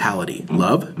immortality?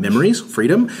 Love, memories,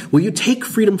 freedom? Will you take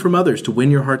freedom from others to win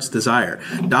your heart's desire?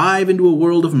 Dive into a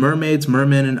world of mermaids,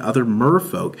 mermen, and other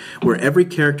merfolk, where every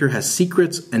character has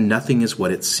secrets and nothing is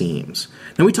what it seems.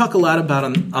 Now, we talk a lot about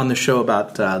on the show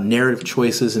about narrative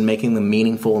choices and making them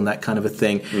meaningful and that kind of a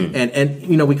thing.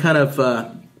 And we kind of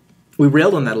we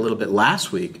railed on that a little bit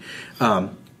last week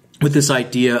with this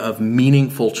idea of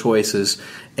meaningful choices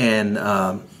and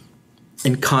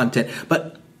content.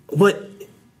 But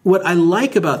what I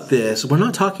like about this, we're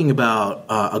not talking about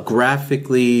a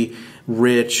graphically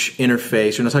rich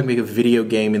interface. We're not talking about a video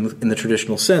game in the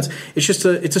traditional sense. It's just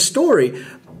it's a story,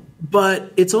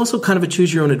 but it's also kind of a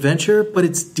choose your own adventure. But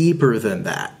it's deeper than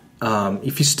that.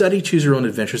 If you study choose your own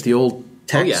adventures, the old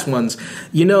text ones,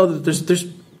 you know that there's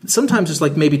sometimes it's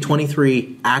like maybe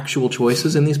 23 actual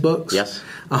choices in these books. Yes.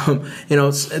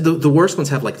 The worst ones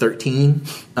have like 13.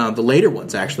 The later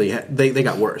ones actually they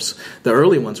got worse. The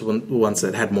early ones were the ones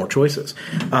that had more choices.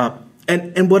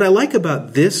 And what I like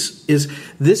about this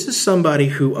is somebody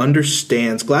who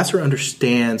understands. Glasser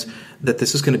understands that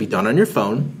this is going to be done on your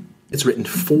phone. It's written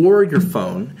for your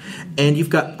phone, and you've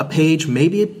got a page,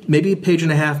 maybe a page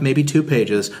and a half, maybe 2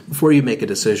 pages before you make a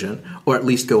decision, or at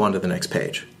least go on to the next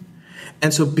page.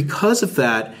 And so because of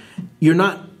that, you're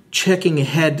not checking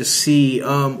ahead to see,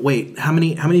 wait, how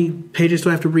many pages do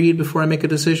I have to read before I make a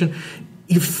decision?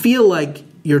 You feel like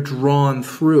you're drawn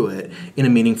through it in a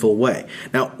meaningful way.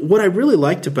 Now, what I really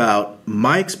liked about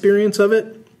my experience of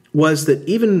it was that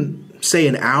even, say,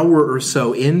 an hour or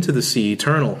so into the Sea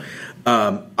Eternal,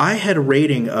 I had a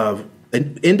rating of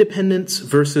independence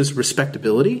versus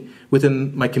respectability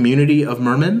within my community of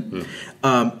mermen.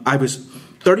 I was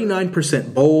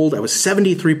 39% bold. I was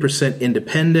 73%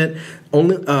 independent,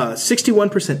 only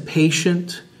 61%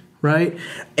 patient, right?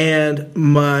 And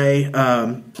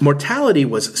my mortality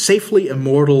was safely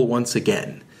immortal once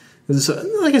again. So,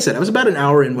 like I said, I was about an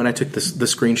hour in when I took the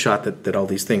screenshot that all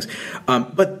these things.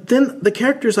 But then the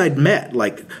characters I'd met,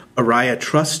 like Araya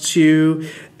trusts you,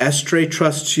 Estre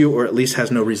trusts you, or at least has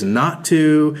no reason not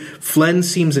to. Flen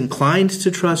seems inclined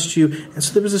to trust you. And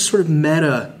so there was this sort of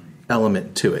meta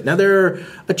element to it. Now, there are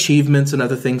achievements and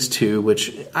other things too,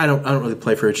 which I don't really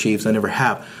play for achieves. I never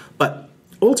have. But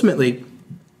ultimately,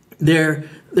 there's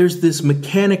this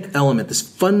mechanic element, this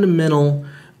fundamental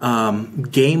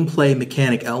gameplay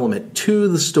mechanic element to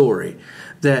the story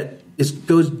that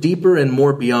goes deeper and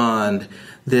more beyond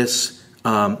this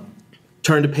turn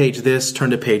to page this,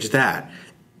 turn to page that.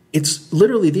 It's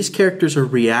literally these characters are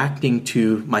reacting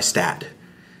to my stat.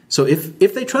 So if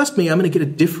they trust me, I'm going to get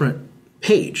a different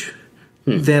page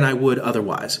than I would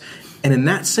otherwise. And in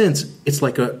that sense, it's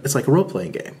like a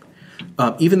role-playing game.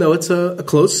 Even though it's a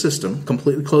closed system,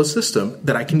 completely closed system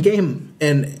that I can game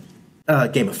and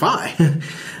gamify,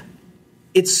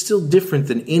 it's still different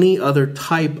than any other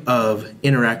type of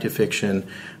interactive fiction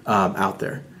out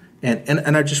there.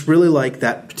 And I just really like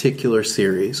that particular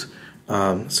series.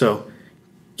 So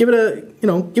give it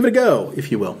a go,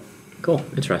 if you will. Cool.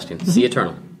 Interesting. Sea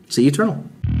Eternal. Sea Eternal.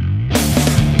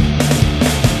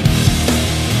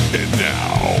 And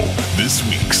now, this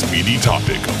week's meaty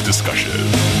topic of discussion.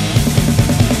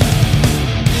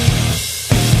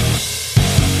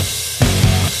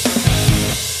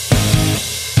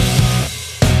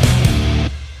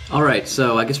 All right,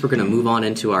 so I guess we're going to move on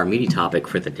into our meaty topic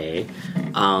for the day.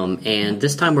 And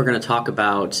this time we're going to talk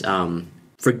about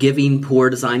forgiving poor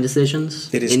design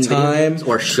decisions. It is time.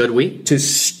 Or should we? To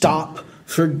stop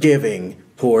forgiving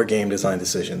poor game design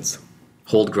decisions.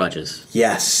 Hold grudges.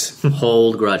 Yes.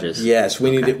 Hold grudges. Yes,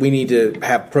 we need to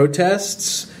have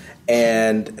protests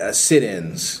and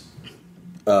sit-ins.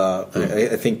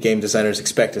 I think game designers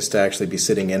expect us to actually be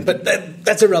sitting in, but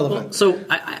that's irrelevant. Well, so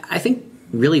I think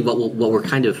really what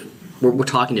we're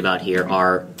talking about here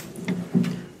are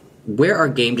where are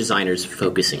game designers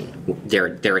focusing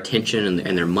their attention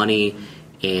and their money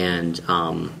and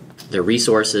their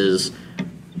resources,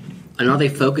 and are they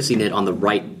focusing it on the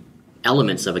right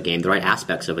elements of a game, the right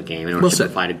aspects of a game in order to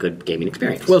provide a good gaming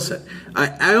experience? Well said.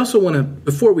 I also want to,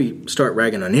 before we start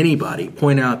ragging on anybody,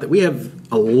 point out that we have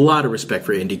a lot of respect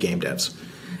for indie game devs,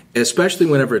 especially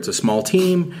whenever it's a small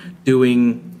team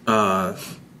doing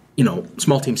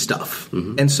small team stuff.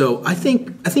 Mm-hmm. And so I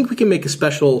think we can make a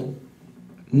special,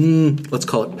 let's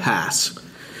call it pass,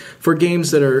 for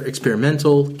games that are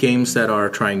experimental, games that are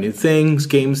trying new things,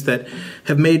 games that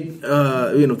have made,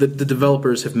 the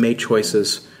developers have made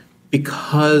choices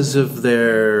because of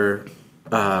their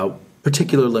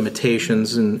particular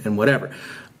limitations and whatever.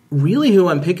 Really who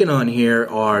I'm picking on here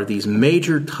are these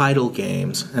major title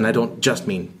games, and I don't just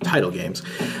mean title games,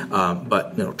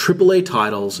 but AAA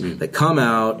titles that come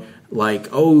out like,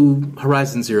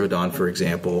 Horizon Zero Dawn, for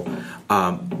example.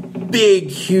 Big,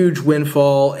 huge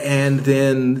windfall, and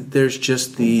then there's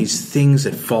just these things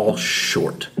that fall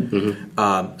short.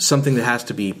 Mm-hmm. Something that has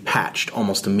to be patched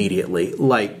almost immediately,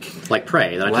 like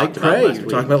Prey that I talked about Prey last you week.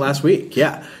 talked about last week.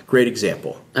 Yeah, great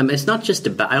example. It's not just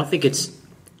about. I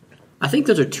think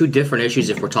those are two different issues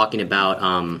if we're talking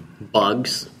about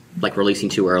bugs, like releasing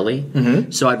too early.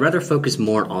 Mm-hmm. So I'd rather focus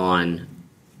more on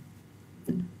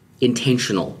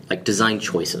intentional, like design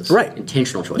choices. Right.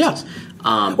 Intentional choices.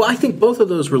 Yeah. Well, I think both of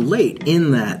those relate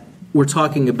in that we're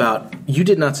talking about you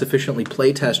did not sufficiently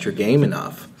play test your game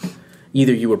enough.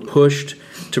 Either you were pushed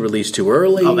to release too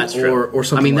early that's true. or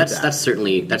something like that. That's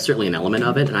certainly an element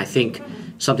of it, and I think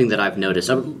something that I've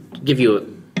noticed, I'll give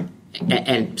you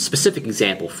a specific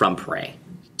example from Prey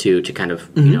to kind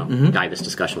of guide this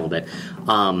discussion a little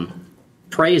bit.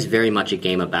 Prey is very much a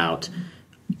game about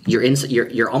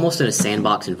you're almost in a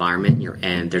sandbox environment,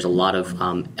 and there's a lot of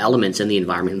elements in the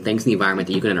environment and things in the environment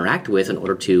that you can interact with in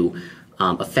order to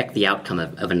affect the outcome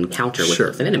of an encounter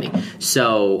with an enemy.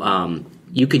 So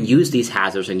you can use these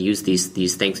hazards and use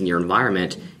these things in your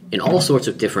environment in all sorts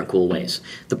of different cool ways.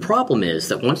 The problem is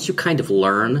that once you kind of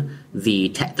learn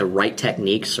the right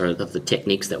techniques, or the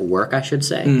techniques that work, I should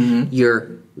say, you're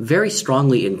very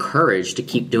strongly encouraged to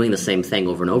keep doing the same thing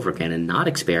over and over again and not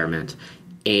experiment.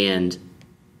 And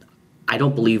I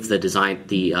don't believe the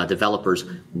developers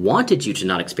wanted you to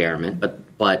not experiment,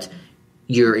 but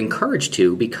you're encouraged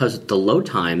to, because the load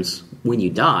times when you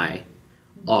die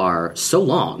are so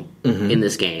long in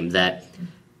this game that,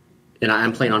 and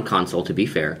I'm playing on console to be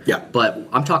fair, but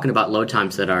I'm talking about load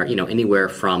times that are anywhere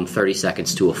from 30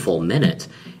 seconds to a full minute,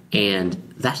 and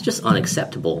that's just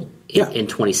unacceptable in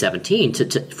 2017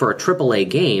 for a AAA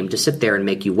game to sit there and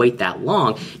make you wait that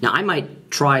long. Now I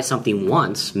might try something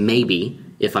once, maybe,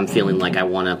 if I'm feeling like I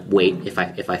want to wait if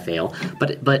I fail.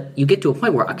 But you get to a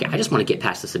point where, okay, I just want to get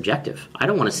past this objective. I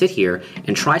don't want to sit here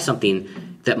and try something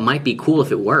that might be cool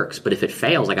if it works, but if it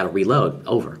fails, I got to reload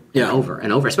over and over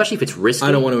and over, especially if it's risky.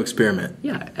 I don't want to experiment.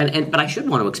 Yeah, but I should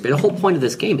want to experiment. The whole point of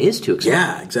this game is to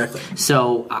experiment. Yeah, exactly.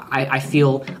 So I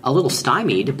feel a little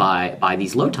stymied by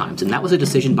these load times, and that was a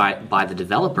decision by the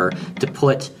developer to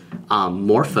put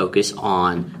more focus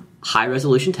on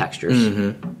high-resolution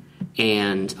textures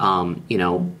and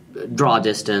draw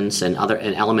distance and other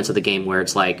elements of the game where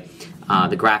it's like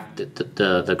the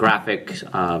graphic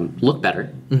look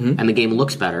better and the game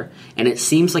looks better, and it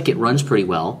seems like it runs pretty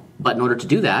well, but in order to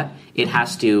do that, it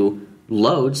has to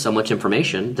load so much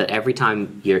information that every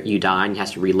time you die and you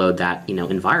have to reload that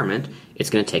environment, it's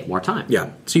going to take more time.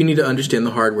 Yeah, so you need to understand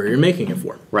the hardware you're making it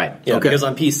for. Right. Yeah, because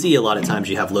on PC, a lot of times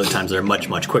you have load times that are much,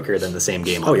 much quicker than the same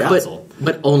game on console.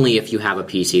 But only if you have a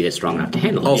PC that's strong enough to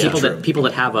handle it. People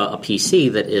that have a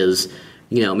PC that is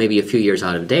maybe a few years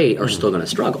out of date are still going to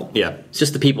struggle. Yeah. It's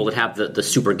just the people that have the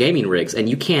super gaming rigs, and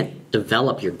you can't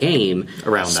develop your game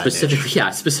around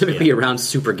specifically around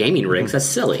super gaming rigs. That's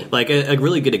silly. Like a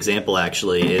really good example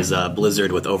actually is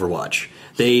Blizzard with Overwatch.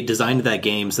 They designed that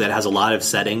game so that it has a lot of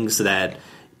settings that,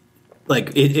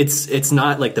 like, it's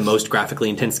not like the most graphically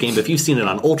intense game, but if you've seen it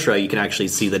on Ultra, you can actually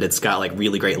see that it's got like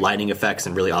really great lighting effects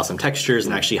and really awesome textures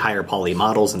and actually higher poly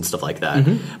models and stuff like that.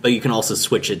 But you can also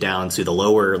switch it down to the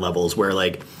lower levels where,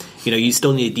 like, you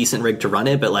still need a decent rig to run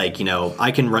it, but like,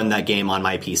 I can run that game on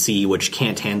my PC, which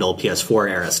can't handle PS4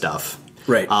 era stuff.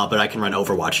 Right. But I can run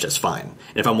Overwatch just fine.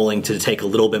 And if I'm willing to take a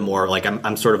little bit more, like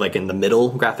I'm sort of like in the middle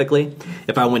graphically.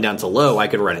 If I went down to low, I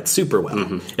could run it super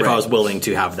well. If I was willing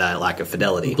to have that lack of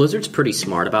fidelity. Blizzard's pretty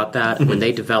smart about that. When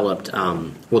they developed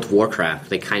World of Warcraft,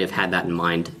 they kind of had that in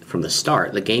mind from the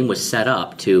start. The game was set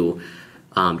up to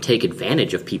take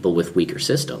advantage of people with weaker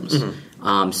systems.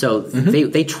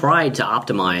 They tried to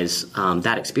optimize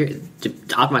that experience, to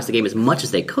optimize the game as much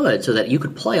as they could, so that you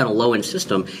could play on a low end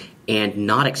system and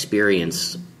not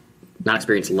experience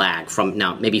lag from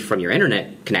maybe from your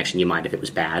internet connection. You might if it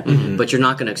was bad, but you're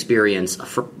not going to experience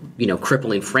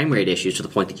crippling frame rate issues to the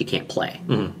point that you can't play.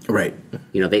 Right.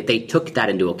 They took that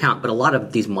into account, but a lot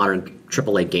of these modern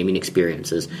AAA gaming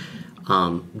experiences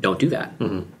don't do that.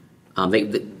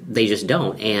 They just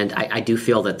don't, and I do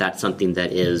feel that that's something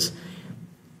that is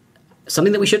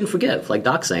something that we shouldn't forgive. Like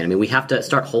Doc's saying, I mean, we have to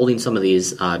start holding some of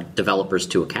these developers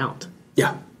to account.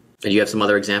 Yeah. And you have some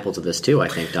other examples of this too, I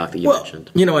think, Doc, that you mentioned.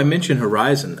 I mentioned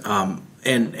Horizon,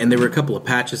 and there were a couple of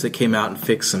patches that came out and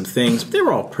fixed some things. But they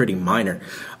were all pretty minor.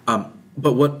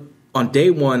 But what on day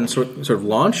one, sort of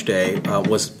launch day,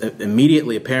 was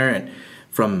immediately apparent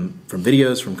from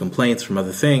videos, from complaints, from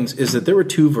other things, is that there were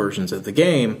two versions of the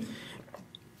game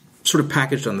sort of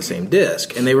packaged on the same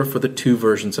disc, and they were for the two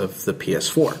versions of the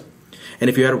PS4. And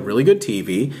if you had a really good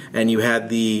TV and you had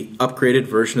the upgraded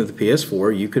version of the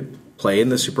PS4, you could play in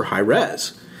the super high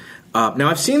res. Now,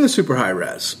 I've seen the super high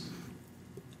res.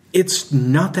 It's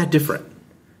not that different.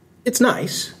 It's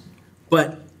nice,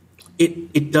 but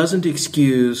it doesn't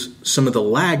excuse some of the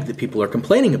lag that people are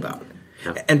complaining about.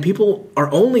 Yeah. And people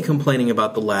are only complaining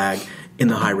about the lag in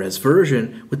the high res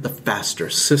version with the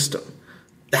faster system.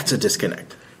 That's a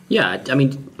disconnect. Yeah, I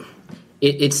mean,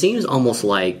 it seems almost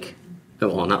like,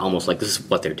 well, not almost like, this is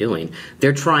what they're doing.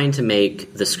 They're trying to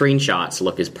make the screenshots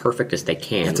look as perfect as they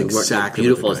can. That's exactly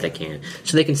beautiful as they can.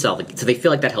 So they can so they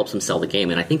feel like that helps them sell the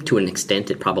game, and I think to an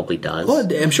extent it probably does. Well,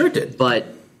 I'm sure it did.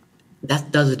 But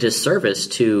that does a disservice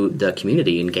to the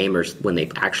community and gamers when they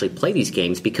actually play these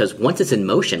games, because once it's in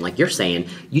motion, like you're saying,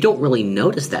 you don't really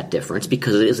notice that difference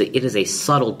because it is a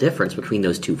subtle difference between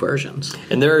those two versions.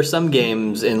 And there are some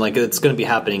games, and like it's going to be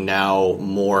happening now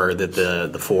more that the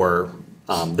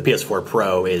PS4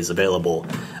 Pro is available.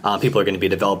 People are going to be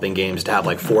developing games to have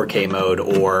like 4K mode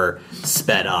or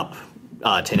sped up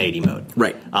 1080 mode,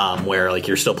 right? Where like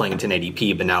you're still playing in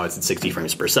 1080p, but now it's at 60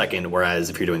 frames per second.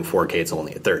 Whereas if you're doing 4K, it's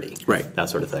only at 30, right? That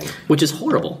sort of thing, which is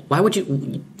horrible. Why would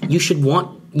you?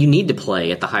 You need to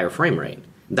play at the higher frame rate.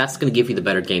 That's going to give you the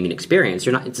better gaming experience.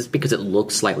 It's just because it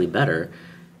looks slightly better.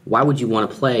 Why would you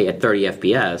want to play at 30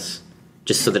 FPS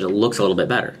just so that it looks a little bit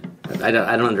better? I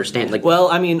don't understand. Like, well,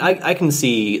 I mean, I can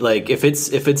see like if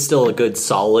it's still a good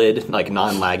solid like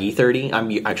non-laggy 30.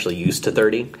 I'm actually used to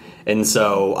 30. And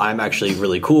so I'm actually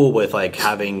really cool with like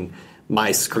having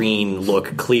my screen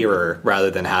look clearer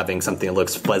rather than having something that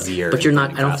looks fuzzier. But you're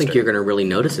not. I don't think you're going to really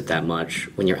notice it that much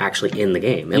when you're actually in the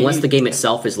game, unless the game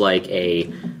itself is like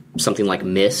something like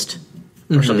Myst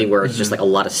or something where it's just like a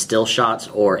lot of still shots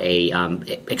or a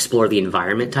explore the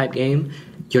environment type game.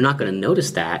 You're not going to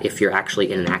notice that if you're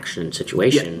actually in an action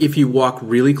situation. Yeah, if you walk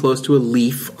really close to a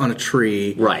leaf on a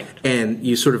tree, right, and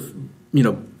you sort of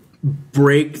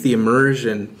break the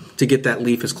immersion to get that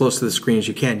leaf as close to the screen as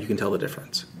you can tell the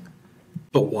difference.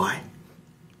 But why?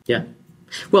 Yeah.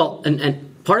 Well,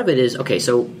 and part of it is, okay,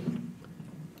 so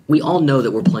we all know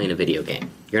that we're playing a video game.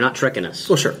 You're not tricking us.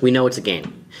 Well, sure. We know it's a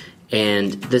game.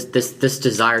 And this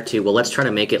desire to, let's try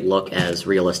to make it look as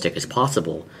realistic as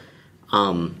possible.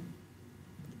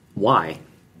 Why?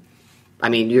 I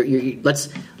mean, let's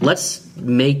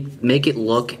make it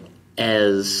look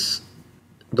as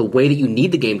the way that you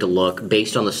need the game to look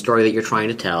based on the story that you're trying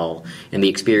to tell and the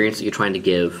experience that you're trying to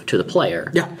give to the player.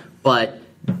 Yeah. But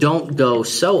don't go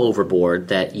so overboard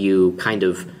that you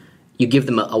give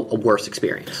them a worse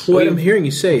experience. What I'm hearing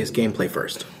you say is gameplay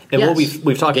first. And yes. what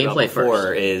we've talked Gameplay about before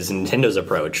first. is Nintendo's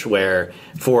approach, where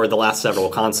for the last several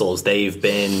consoles, they've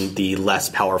been the less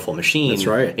powerful machine. That's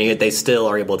right. And yet they still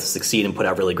are able to succeed and put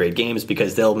out really great games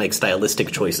because they'll make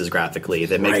stylistic choices graphically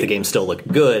that make the game still look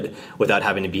good without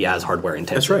having to be as hardware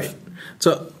intensive. That's right.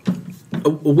 So a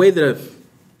way that I've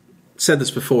said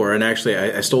this before, and actually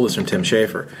I stole this from Tim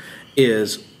Schafer,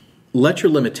 is let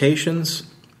your limitations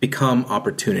become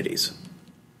opportunities.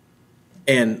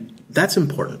 And that's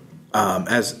important.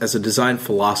 As a design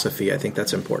philosophy, I think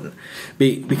that's important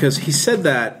because he said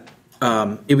that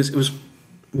it was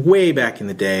way back in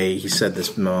the day. He said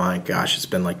this. My gosh, it's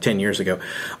been like 10 years ago.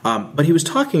 But he was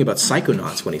talking about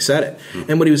Psychonauts when he said it,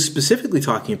 and what he was specifically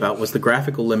talking about was the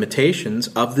graphical limitations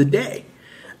of the day,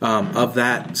 of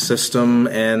that system,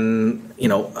 and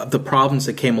the problems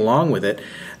that came along with it.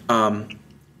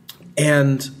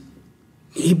 And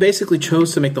he basically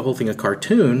chose to make the whole thing a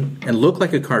cartoon and look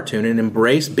like a cartoon and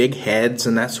embrace big heads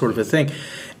and that sort of a thing.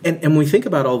 And when we think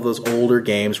about all those older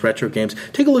games, retro games,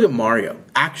 take a look at Mario,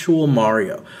 actual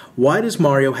Mario. Why does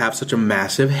Mario have such a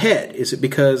massive head? Is it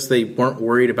because they weren't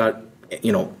worried about,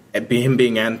 him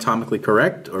being anatomically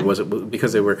correct? Or was it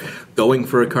because they were going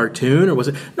for a cartoon? Or was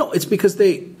it... No, it's because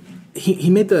he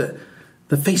made the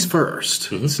face first.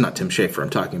 Mm-hmm. It's not Tim Schafer I'm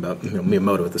talking about,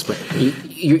 Miyamoto at this point.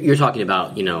 You're talking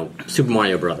about, Super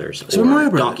Mario Brothers. Super Mario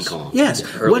Donkey Brothers. Kong. Yes.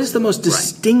 What is the most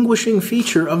distinguishing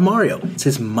feature of Mario? It's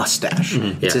his mustache.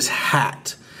 Mm-hmm. It's his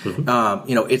hat.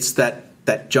 Mm-hmm. It's that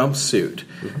jumpsuit.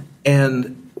 Mm-hmm.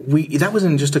 And that was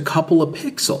in just a couple of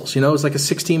pixels. It was like a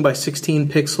 16 by 16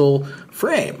 pixel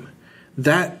frame.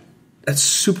 That's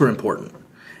super important.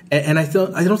 And I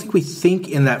don't think we think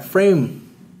in that frame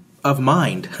of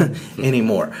mind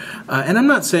anymore. And I'm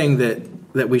not saying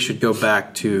that we should go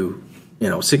back to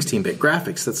 16-bit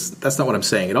graphics. That's not what I'm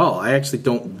saying at all. I actually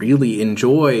don't really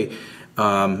enjoy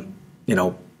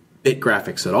bit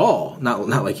graphics at all. Not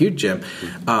like you, Jim,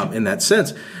 in that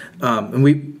sense.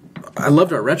 I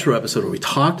loved our retro episode where we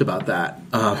talked about that.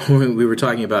 When we were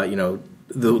talking about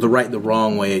the right and the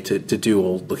wrong way to do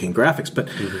old looking graphics, but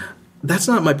that's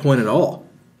not my point at all.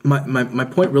 My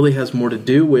point really has more to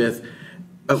do with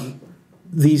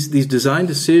these design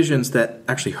decisions that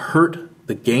actually hurt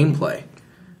the gameplay.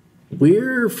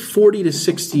 We're 40 to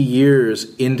 60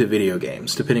 years into video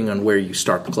games, depending on where you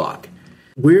start the clock.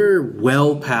 We're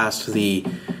well past the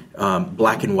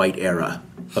black and white era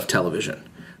of television.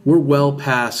 We're well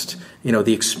past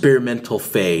the experimental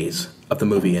phase of the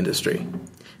movie industry.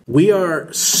 We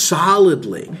are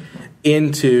solidly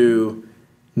into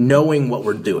knowing what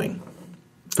we're doing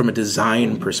from a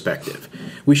design perspective.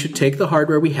 We should take the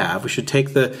hardware we have. We should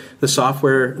take the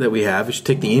software that we have. We should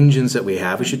take the engines that we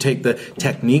have. We should take the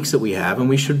techniques that we have, and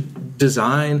we should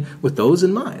design with those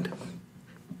in mind.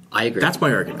 I agree. That's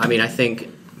my argument.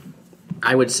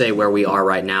 I would say where we are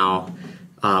right now,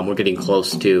 we're getting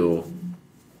close to,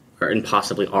 and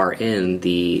possibly are in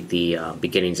the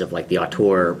beginnings of like the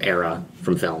auteur era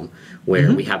from film,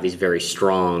 where we have these very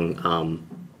strong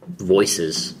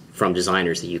voices from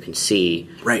designers that you can see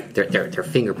their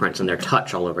fingerprints and their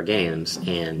touch all over games,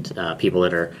 and people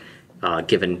that are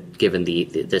given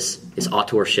this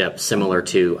authorship similar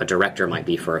to a director might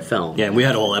be for a film. Yeah, and we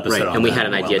had a whole episode on that. And we had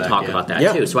an idea to talk about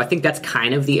that too. So I think that's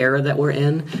kind of the era that we're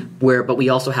in, but we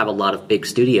also have a lot of big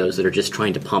studios that are just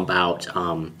trying to pump out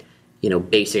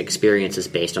basic experiences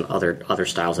based on other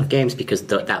styles of games, because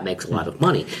that makes a lot of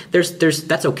money.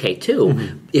 That's okay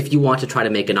too if you want to try to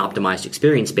make an optimized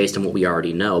experience based on what we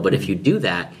already know. But if you do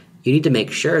that, you need to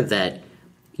make sure that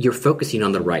you're focusing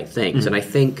on the right things. And I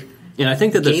think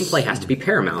that gameplay has to be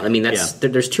paramount.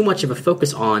 There's too much of a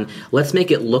focus on let's make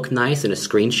it look nice in a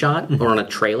screenshot or on a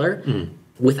trailer.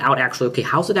 Without actually,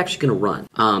 how's it actually going to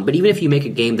run? But even if you make a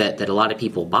game that a lot of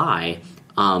people buy,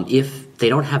 if they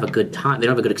don't have a good time, they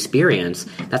don't have a good experience,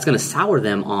 that's going to sour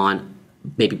them on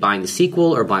maybe buying the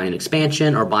sequel or buying an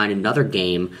expansion or buying another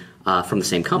game from the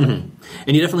same company.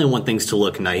 And you definitely want things to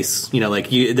look nice.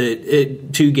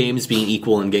 Two games being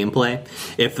equal in gameplay.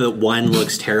 If the one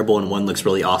looks terrible and one looks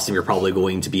really awesome, you're probably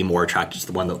going to be more attracted to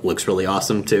the one that looks really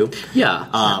awesome too. Yeah.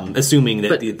 Assuming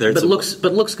that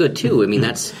looks good too.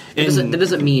 That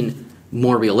doesn't mean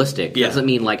more realistic. It doesn't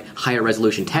mean like higher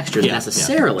resolution textures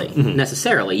necessarily.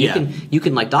 Necessarily, you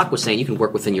can, like Doc was saying, you can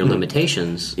work within your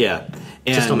limitations. Yeah,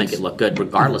 and just don't make it look good,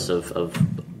 regardless of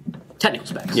technical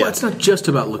specs. Well, it's not just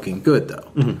about looking good,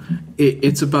 though.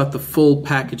 It's about the full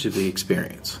package of the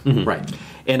experience. Right.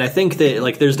 And I think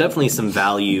that there's definitely some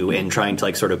value in trying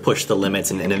to sort of push the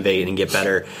limits and innovate and get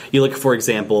better. You look, for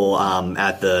example,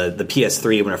 at the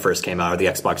PS3 when it first came out, or the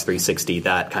Xbox 360,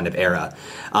 that kind of era,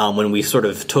 when we sort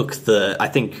of took the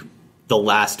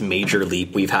last major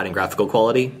leap we've had in graphical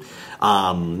quality.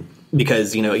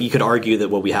 Because you could argue that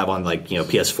what we have on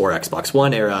PS4, Xbox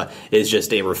One era is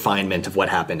just a refinement of what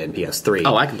happened in PS3.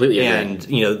 Oh, I completely agree.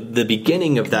 And the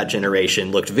beginning of that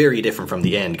generation looked very different from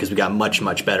the end, because we got much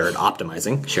better at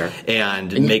optimizing,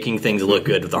 and making things look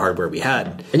good with the hardware we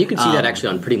had. And you can see that actually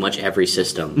on pretty much every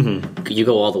system. You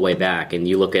go all the way back and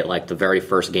you look at the very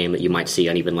first game that you might see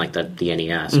on even the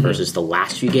NES versus the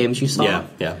last few games you saw.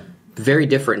 Yeah. Very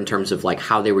different in terms of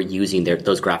how they were using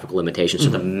those graphical limitations to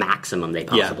the maximum they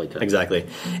possibly could. Exactly.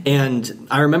 And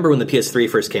I remember when the PS3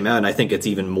 first came out, and I think it's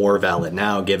even more valid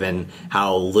now given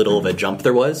how little of a jump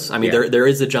there was. There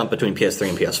is a jump between PS3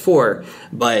 and PS4,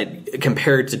 but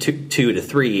compared to 2 to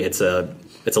 3, it's a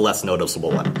less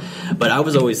noticeable one. But I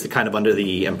was always kind of under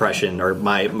the impression, or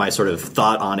my sort of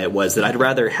thought on it was that I'd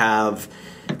rather have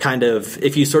kind of,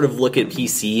 if you sort of look at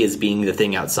PC as being the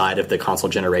thing outside of the console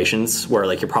generations, where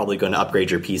like you're probably going to upgrade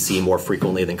your PC more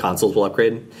frequently than consoles will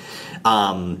upgrade,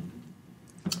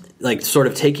 like sort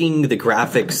of taking the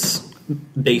graphics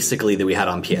basically that we had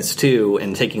on PS2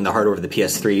 and taking the hardware of the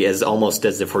PS3 is almost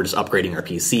as if we're just upgrading our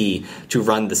PC to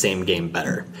run the same game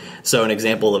better. So an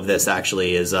example of this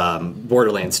actually is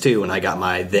Borderlands 2 when I got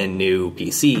my then new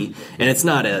PC, and it's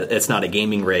not a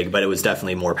gaming rig, but it was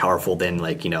definitely more powerful than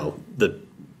like, you know, the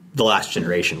last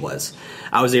generation was.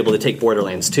 I was able to take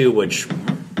Borderlands 2, which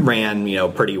ran, you know,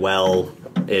 pretty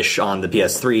well-ish on the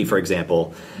PS3, for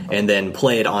example, and then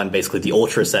play it on basically the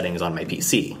ultra settings on my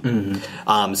PC.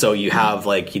 Mm-hmm. So you have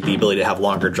like the ability to have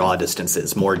longer draw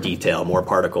distances, more detail, more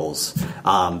particles,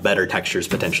 better textures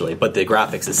potentially, but the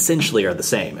graphics essentially are the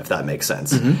same, if that makes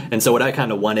sense. Mm-hmm. And so what I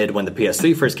kind of wanted when the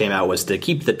PS3 first came out was to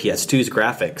keep the PS2's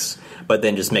graphics, but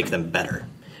then just make them better.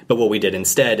 But what we did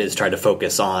instead is try to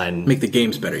focus on... Make the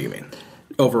games better, you mean?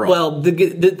 Overall. Well,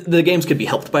 the games could be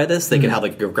helped by this. They could have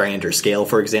like a grander scale,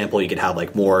 for example. You could have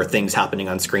like more things happening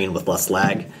on screen with less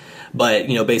lag. But,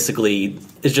 you know, basically,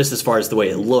 it's just as far as the way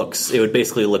it looks, it would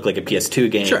basically look like a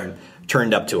PS2 game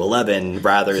turned up to 11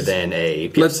 rather than a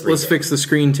PS3 Let's fix the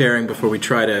screen tearing before we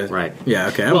try to... Right. Yeah,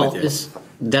 okay, I'm with you.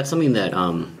 That's something that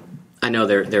I know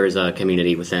there is a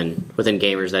community within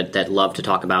gamers that love to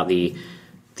talk about the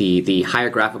higher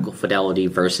graphical fidelity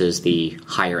versus the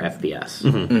higher FPS,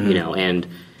 you know, and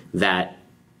that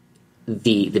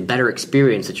the better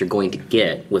experience that you're going to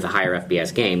get with a higher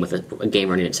FPS game, with a game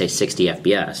running at say 60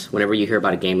 FPS. Whenever you hear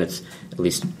about a game that's, at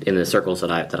least in the circles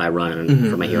that I run and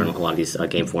from here on a lot of these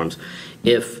game forums,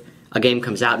 if a game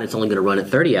comes out and it's only going to run at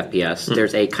 30 FPS,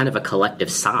 there's a kind of a collective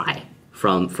sigh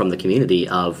from the community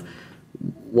of,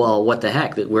 well, what the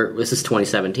heck? This is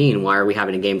 2017. Why are we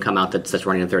having a game come out that's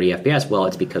running at 30 FPS? Well,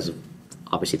 it's because of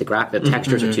obviously the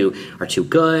textures are too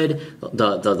good.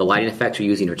 The lighting effects you're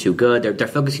using are too good. They're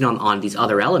focusing on these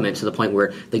other elements to the point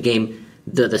where the game,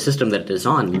 the system that it is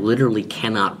on, literally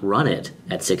cannot run it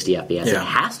at 60 FPS. Yeah. It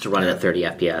has to run it at 30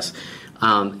 FPS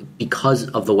because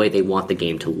of the way they want the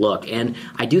game to look. And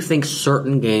I do think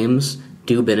certain games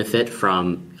do benefit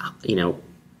from, you know,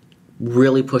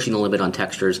 really pushing the limit on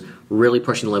textures, really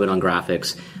pushing the limit on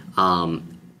graphics.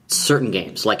 Certain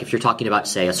games, like if you're talking about,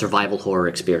 say, a survival horror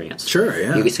experience. Sure,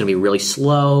 yeah. It's going to be really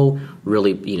slow,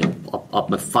 really, you know, a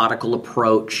methodical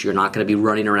approach. You're not going to be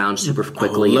running around super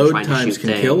quickly and trying to shoot things. Load times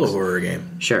can kill a horror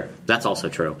game. Sure, that's also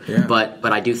true. Yeah. But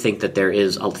I do think that there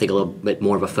is, I'll take a little bit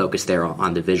more of a focus there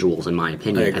on the visuals, in my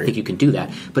opinion. I think you can do that.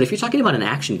 But if you're talking about an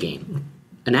action game,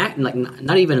 like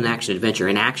not even an action adventure,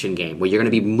 an action game where you're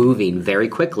going to be moving very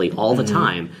quickly all the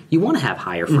time, you want to have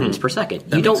higher frames per second.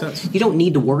 You don't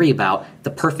need to worry about the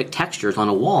perfect textures on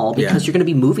a wall because you're going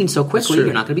to be moving so quickly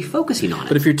you're not going to be focusing on it.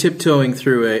 But if you're tiptoeing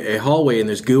through a hallway and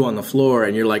there's goo on the floor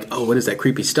and you're like, oh, what is that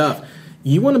creepy stuff?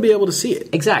 You want to be able to see it.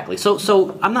 Exactly.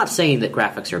 So I'm not saying that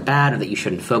graphics are bad or that you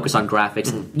shouldn't focus on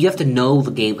graphics. You have to know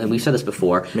the game, and we've said this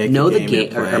before. Know the game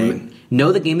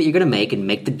that you're going to make, and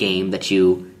make the game that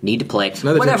you need to play.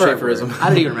 Another Schaeferism. I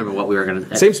don't even remember what we were going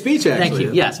to. Same speech, actually. Thank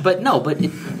you. Yes, but no, but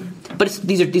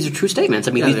these are true statements.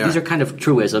 I mean, these are kind of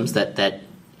truisms that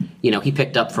you know, he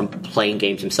picked up from playing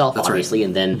games himself, obviously,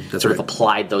 and then sort of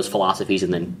applied those philosophies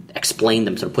and then explained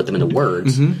them, sort of put them into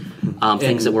words.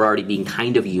 Things that were already being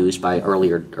kind of used by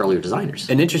earlier designers.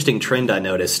 An interesting trend I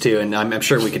noticed, too, and I'm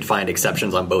sure we could find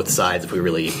exceptions on both sides if we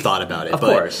really thought about it. Of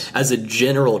course. As a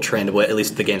general trend, at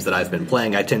least the games that I've been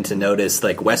playing, I tend to notice,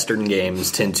 like, Western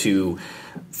games tend to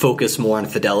focus more on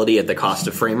fidelity at the cost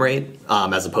of frame rate,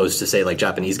 as opposed to, say, like,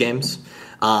 Japanese games.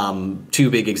 Two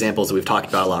big examples that we've talked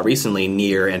about a lot recently,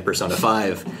 Nier and Persona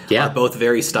 5, are both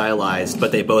very stylized,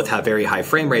 but they both have very high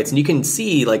frame rates. And you can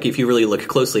see, like, if you really look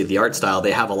closely at the art style,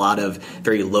 they have a lot of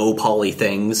very low poly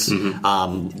things,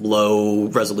 low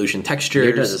resolution textures.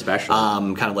 Nier does especially.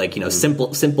 Kind of like, you know,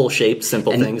 simple shapes,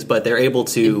 simple things, but they're able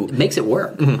to... It makes it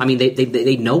work. I mean,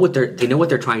 they know what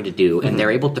they're trying to do, and they're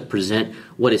able to present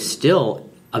what is still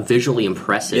a visually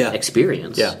impressive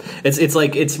experience. Yeah, it's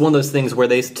like, it's one of those things where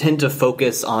they tend to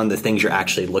focus on the things you're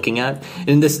actually looking at,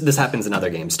 and this happens in other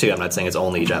games too. I'm not saying it's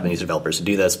only Japanese developers who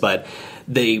do this, but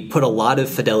they put a lot of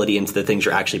fidelity into the things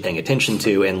you're actually paying attention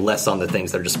to, and less on the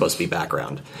things that are just supposed to be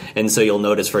background. And so you'll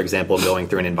notice, for example, going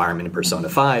through an environment in Persona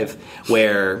 5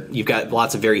 where you've got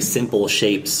lots of very simple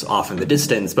shapes off in the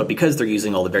distance, but because they're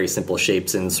using all the very simple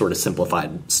shapes and sort of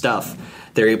simplified stuff,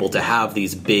 they're able to have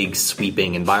these big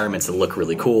sweeping environments that look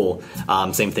really cool.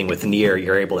 Same thing with Nier.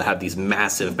 You're able to have these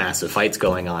massive fights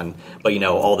going on, but, you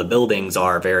know, all the buildings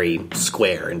are very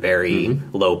square and very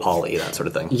low poly, that sort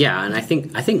of thing. Yeah, and I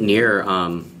think Nier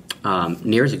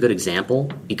is a good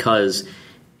example because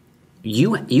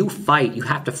you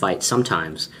have to fight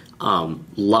sometimes.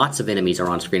 Lots of enemies are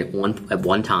on screen at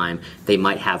one time. They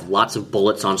might have lots of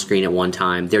bullets on screen at one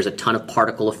time. There's a ton of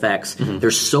particle effects.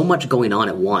 There's so much going on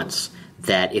at once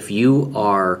that if you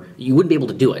wouldn't be able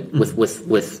to do it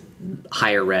with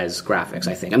higher res graphics,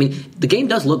 I think. I mean, the game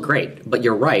does look great, but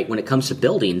you're right. When it comes to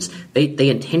buildings, they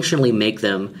intentionally make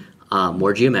them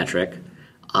more geometric.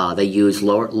 They use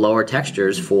lower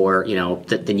textures for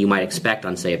than you might expect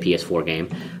on, say, a PS4 game.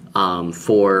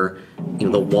 For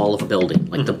the wall of a building,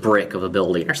 like the brick of a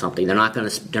building or something. They're not going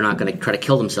to try to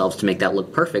kill themselves to make that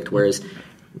look perfect. Whereas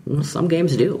some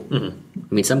games do.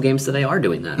 I mean, some games today are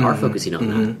doing that, are focusing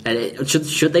on that. And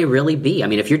should they really be? I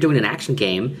mean, if you're doing an action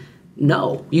game,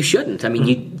 no, you shouldn't. I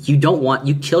mean,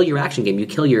 you kill your action game, you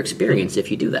kill your experience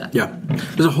if you do that. Yeah.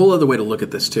 There's a whole other way to look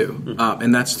at this, too,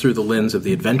 and that's through the lens of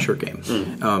the adventure game.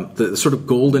 The sort of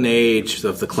golden age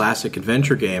of the classic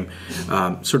adventure game,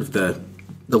 sort of the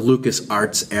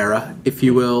LucasArts era, if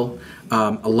you will.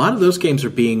 A lot of those games are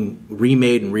being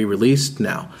remade and re-released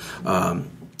now.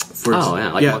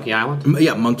 Monkey Island?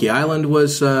 Yeah, Monkey Island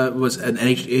was an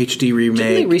HD remake.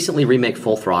 Didn't they recently remake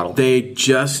Full Throttle? They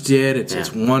just did.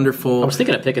 It's wonderful. I was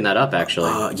thinking of picking that up, actually.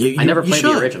 I never played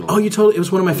the original. Oh, you totally. It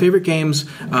was one of my favorite games.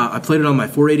 I played it on my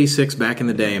 486 back in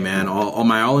the day, man.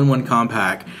 My all-in-one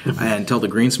compact until the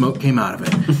green smoke came out of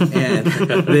it. And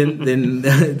then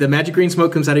the magic green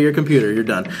smoke comes out of your computer. You're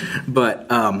done. But...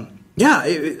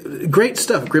 great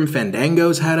stuff. Grim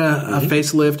Fandango's had a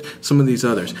facelift. Some of these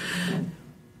others.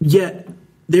 Yet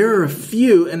there are a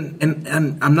few, and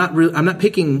I'm not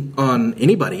picking on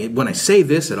anybody when I say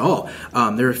this at all.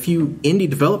 There are a few indie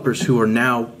developers who are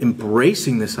now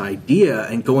embracing this idea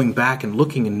and going back and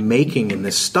looking and making in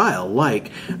this style.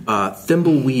 Like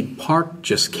Thimbleweed Park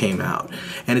just came out,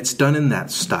 and it's done in that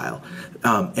style.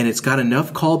 And it's got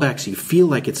enough callbacks you feel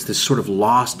like it's this sort of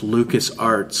lost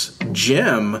LucasArts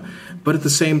gem, but at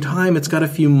the same time it's got a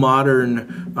few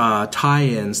modern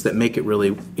tie-ins that make it really,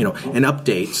 and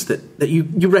updates that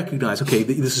you recognize, okay,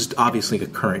 this is obviously a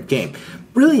current game.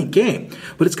 Brilliant game,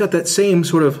 but it's got that same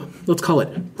sort of, let's call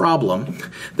it, problem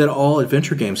that all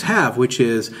adventure games have, which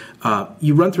is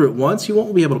you run through it once, you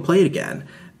won't be able to play it again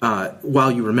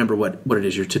while you remember what it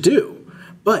is you're to do.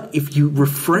 But if you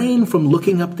refrain from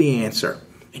looking up the answer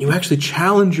and you actually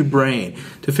challenge your brain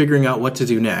to figuring out what to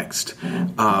do next,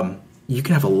 you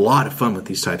can have a lot of fun with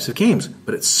these types of games.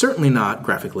 But it's certainly not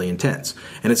graphically intense.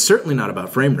 And it's certainly not about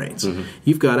frame rates.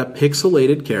 You've got a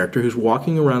pixelated character who's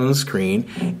walking around on the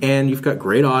screen, and you've got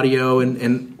great audio,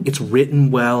 and it's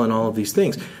written well and all of these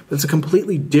things. But it's a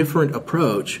completely different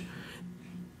approach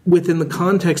within the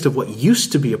context of what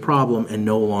used to be a problem and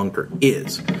no longer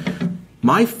is.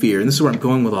 My fear, and this is where I'm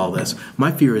going with all this,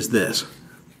 my fear is this.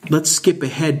 Let's skip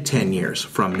ahead 10 years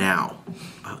from now.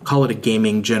 Call it a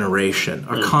gaming generation,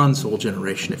 or console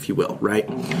generation, if you will, right?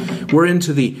 We're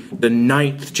into the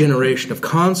 9th generation of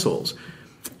consoles.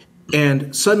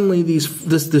 And suddenly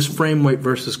this frame rate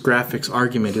versus graphics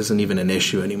argument isn't even an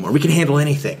issue anymore. We can handle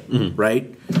anything,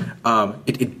 right?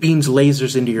 It beams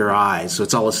lasers into your eyes, so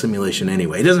it's all a simulation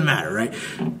anyway. It doesn't matter, right?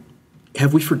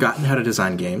 Have we forgotten how to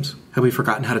design games? Have we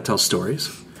forgotten how to tell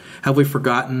stories? Have we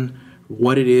forgotten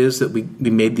what it is that we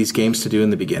made these games to do in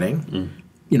the beginning?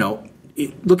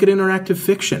 Look at interactive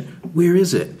fiction. Where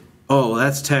is it? Oh,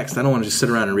 that's text. I don't want to just sit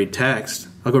around and read text.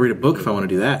 I'll go read a book if I want to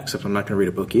do that, except I'm not going to read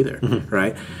a book either,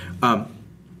 right?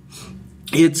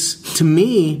 It's, to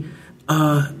me,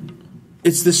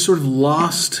 it's this sort of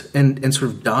lost and sort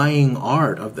of dying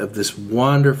art of this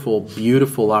wonderful,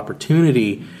 beautiful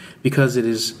opportunity, because it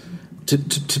is...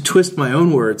 To twist my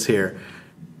own words here,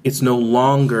 it's no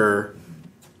longer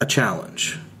a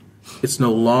challenge. It's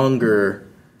no longer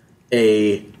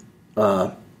a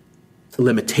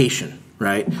limitation,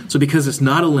 right? So because it's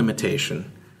not a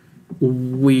limitation,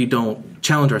 we don't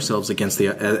challenge ourselves against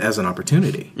as an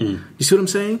opportunity. You see what I'm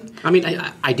saying? I mean,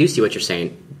 I do see what you're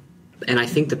saying, and I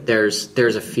think that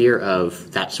there's a fear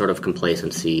of that sort of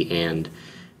complacency and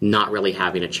not really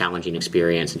having a challenging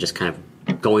experience and just kind of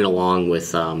going along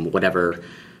with whatever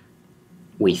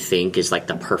we think is like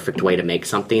the perfect way to make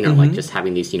something, or like just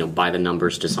having these by the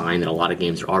numbers design that a lot of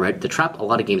games are already a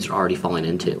lot of games are already falling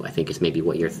into. I think is maybe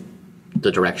what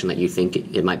the direction that you think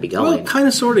it might be going. Well, kind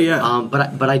of, sort of, yeah.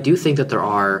 But I do think that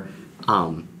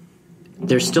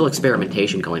there's still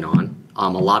experimentation going on.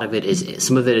 Some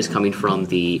of it is coming from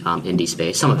the indie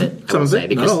space. Some of it,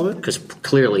 not all of it, because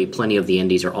clearly plenty of the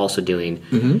indies are also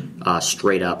doing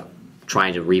straight up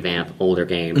trying to revamp older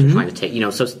games, or trying to take,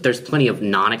 so there's plenty of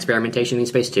non-experimentation in the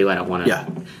space too. I don't want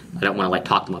to like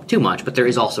talk them up too much, but there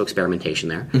is also experimentation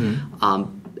there.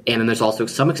 then there's also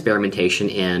some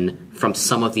experimentation from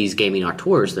some of these gaming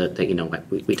auteurs that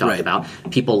we talked about.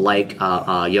 People like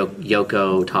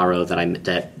Yoko Taro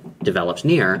that develops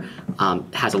Nier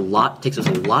takes us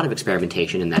a lot of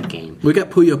experimentation in that game. We got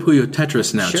Puyo Puyo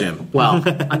Tetris now, Sure. Jim. Well,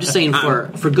 I'm just saying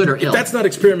for good or ill. If that's not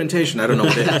experimentation, I don't know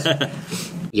what it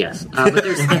is. Yes, but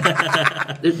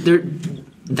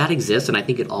that exists, and I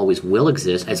think it always will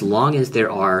exist as long as there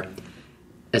are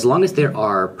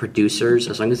producers,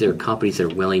 as long as there are companies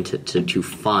that are willing to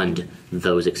fund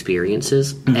those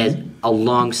experiences, as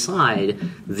alongside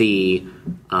the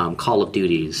Call of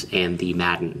Duties and the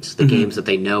Maddens, the games that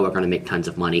they know are going to make tons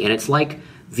of money. And it's like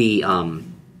the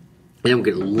and we'll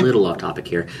get a little off topic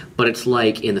here, but it's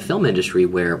like in the film industry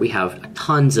where we have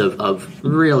tons of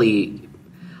really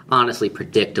honestly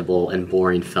predictable and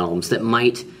boring films that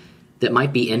might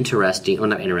be interesting, or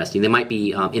not interesting, they might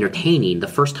be entertaining the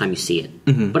first time you see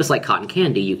it. But it's like cotton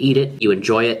candy. You eat it, you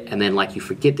enjoy it, and then you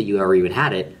forget that you ever even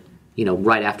had it,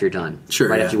 right after you're done.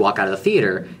 Sure, after you walk out of the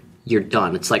theater, you're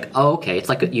done. It's like, oh, okay. It's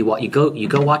like you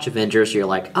go watch Avengers, you're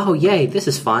like, oh, yay, this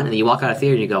is fun. And then you walk out of the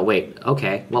theater and you go, wait,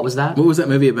 okay, what was that? What was that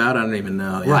movie about? I don't even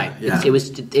know. Yeah, right. Yeah.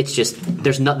 It's just,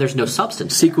 there's no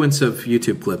substance. Sequence of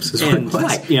YouTube clips is what it was.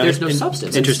 Right. There's no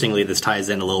substance. Interestingly, this ties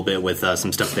in a little bit with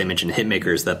some stuff they mentioned,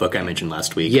 Hitmakers, that book I mentioned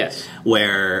last week. Yes.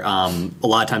 Where a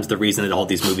lot of times the reason that all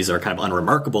these movies are kind of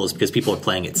unremarkable is because people are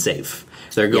playing it safe.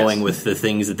 They're going with the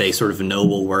things that they sort of know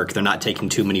will work. They're not taking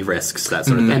too many risks, that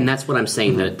sort of thing. And that's what I'm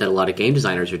saying that a lot of game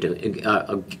designers are doing,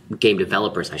 game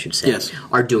developers, I should say,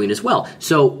 are doing as well.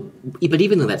 So, but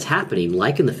even though that's happening,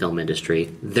 like in the film industry,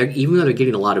 even though they're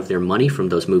getting a lot of their money from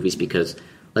those movies, because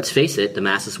let's face it, the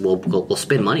masses will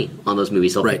spend money on those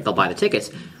movies. They'll buy the tickets,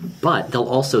 but they'll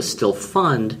also still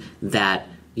fund that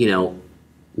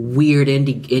weird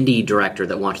indie director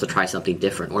that wants to try something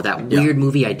different, or that weird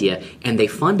movie idea, and they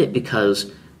fund it because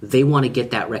they want to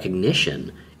get that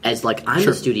recognition as I'm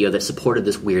the studio that supported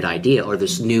this weird idea, or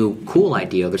this new cool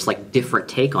idea, or this different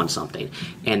take on something,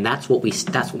 and that's what we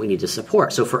need to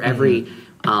support. So for every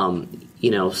Square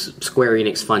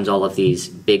Enix funds all of these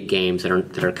big games that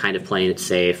are kind of playing it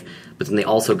safe, but then they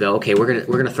also go, okay, we're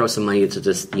gonna throw some money to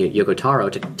this Yoko Taro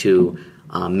to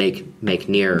make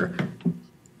Nier.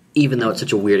 Even though it's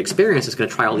such a weird experience, it's going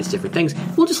to try all these different things.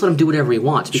 We'll just let him do whatever he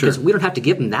wants, because we don't have to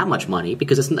give him that much money,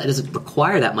 because it doesn't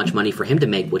require that much money for him to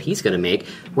make what he's going to make.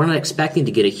 We're not expecting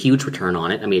to get a huge return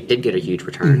on it. I mean, it did get a huge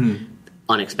return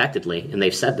unexpectedly, and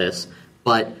they've said this,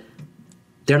 but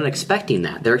they're not expecting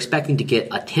that. They're expecting to get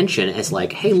attention as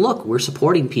hey, look, we're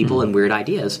supporting people and weird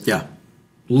ideas. Yeah.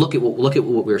 Look at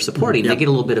what we're supporting. They get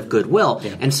a little bit of goodwill.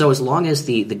 Yeah. And so as long as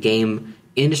the game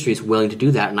industry is willing to do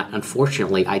that, and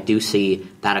unfortunately I do see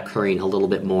that occurring a little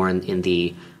bit more in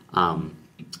the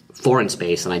foreign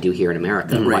space than I do here in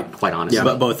America, quite honestly. Yeah,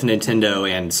 but both Nintendo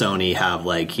and Sony have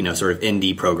sort of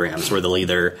indie programs where they'll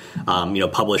either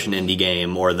publish an indie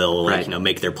game, or they'll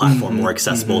make their platform more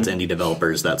accessible to indie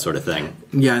developers, that sort of thing.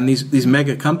 Yeah, and these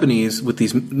mega companies with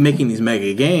making these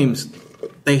mega games,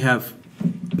 they have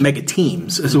mega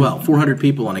teams as well. 400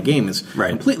 people on a game is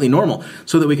completely normal,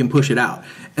 so that we can push it out.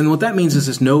 And what that means is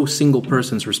there's no single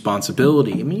person's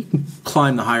responsibility. I mean, you can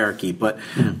climb the hierarchy, but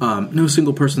no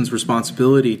single person's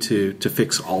responsibility to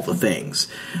fix all the things.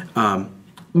 But I'm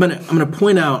going to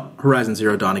point out Horizon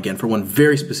Zero Dawn again for one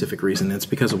very specific reason, and it's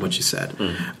because of what you said.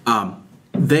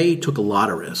 They took a lot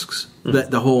of risks.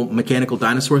 The whole mechanical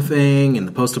dinosaur thing, and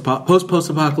the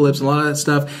post-apocalypse, and a lot of that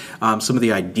stuff, some of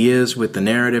the ideas with the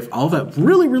narrative, all that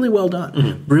really, really well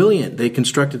done. Brilliant. They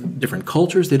constructed different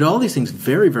cultures. They did all these things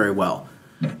very, very well.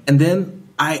 And then,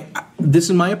 this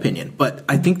is my opinion, but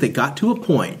I think they got to a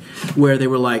point where they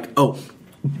were like, oh,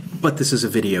 but this is a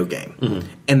video game.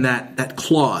 And that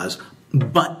clause,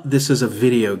 but this is a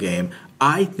video game,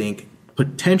 I think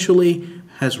potentially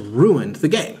has ruined the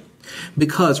game.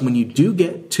 Because when you do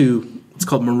get to, it's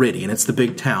called Meridian, it's the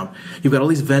big town, you've got all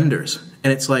these vendors,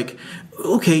 and it's like,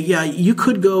 okay, yeah, you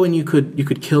could go and you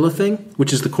could kill a thing,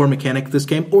 which is the core mechanic of this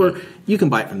game, or you can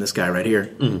buy it from this guy right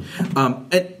here.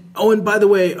 And by the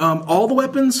way, all the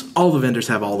weapons, all the vendors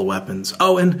have all the weapons.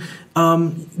 Oh, and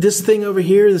this thing over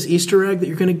here, this Easter egg that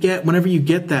you're going to get, whenever you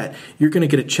get that, you're going to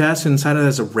get a chest, and inside of it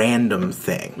has a random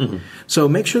thing. So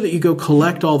make sure that you go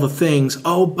collect all the things.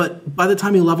 Oh, but by the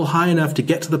time you level high enough to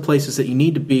get to the places that you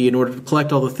need to be in order to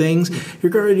collect all the things, you're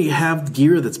going to already have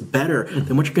gear that's better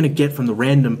than what you're going to get from the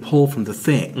random pull from the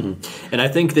thing. And I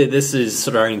think that this is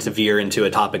starting to veer into a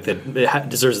topic that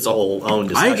deserves its whole own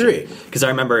discussion. I agree. Because I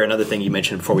remember another thing you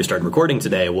mentioned before we started recording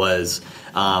today was,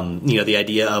 the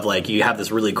idea of you have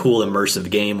this really cool immersive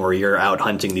game where you're out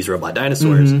hunting these robot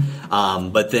dinosaurs.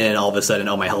 But then all of a sudden,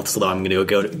 my health's low. I'm going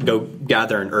to go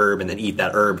gather an herb and then eat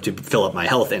that herb to fill up my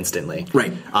health instantly.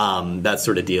 Right. That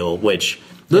sort of deal, which...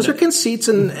 Those are conceits,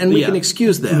 and we can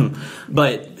excuse them.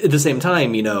 But at the same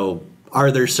time,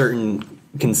 are there certain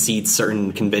conceits,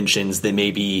 certain conventions that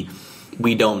maybe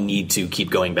we don't need to keep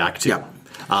going back to? Yeah.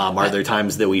 Are there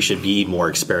times that we should be more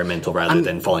experimental rather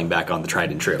than falling back on the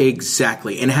tried and true?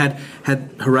 Exactly. And had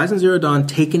Horizon Zero Dawn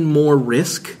taken more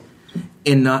risk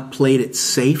and not played it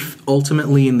safe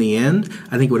ultimately in the end,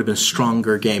 I think it would have been a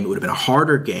stronger game. It would have been a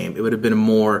harder game. It would have been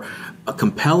a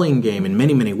compelling game in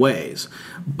many, many ways.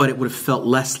 But it would have felt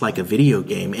less like a video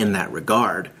game in that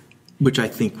regard, which I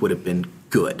think would have been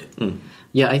good.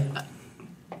 Yeah,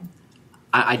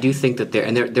 I do think that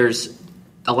there's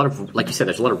a lot of, like you said,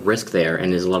 there's a lot of risk there,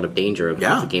 and there's a lot of danger of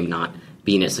the game not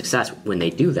being a success when they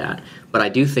do that. But I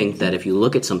do think that if you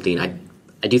look at something,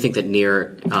 I do think that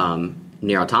Nier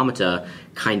Automata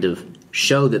kind of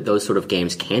show that those sort of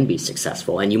games can be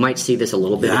successful, and you might see this a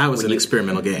little bit. That was an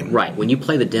experimental game, right? When you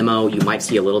play the demo, you might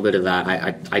see a little bit of that.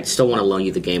 I still want to loan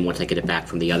you the game once I get it back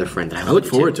from the other friend that I look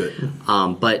forward to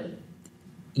it. But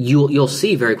you'll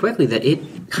see very quickly that it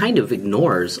kind of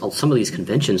ignores some of these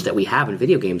conventions that we have in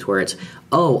video games, where it's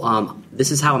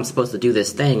this is how I'm supposed to do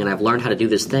this thing, and I've learned how to do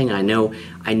this thing, and I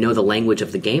know the language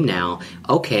of the game now.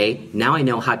 Okay, now I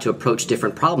know how to approach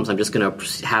different problems. I'm just going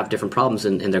to have different problems,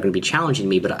 and they're going to be challenging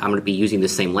me, but I'm going to be using the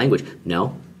same language.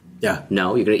 No,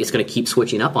 it's going to keep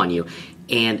switching up on you,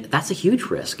 and that's a huge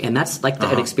risk, and that's like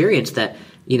an experience that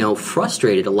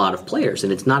frustrated a lot of players,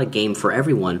 and it's not a game for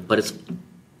everyone, but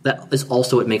that is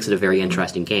also what makes it a very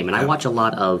interesting game. And I watch a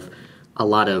lot of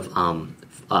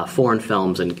foreign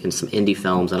films and some indie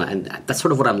films, and that's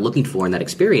sort of what I'm looking for in that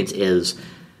experience is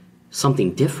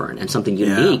something different and something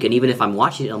unique. And even if I'm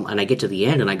watching it and I get to the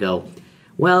end and I go,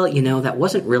 well, that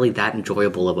wasn't really that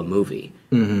enjoyable of a movie,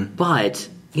 but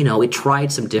it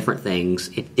tried some different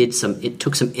things. It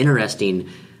took some interesting,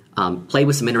 played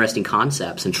with some interesting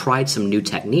concepts and tried some new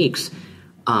techniques.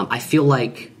 I feel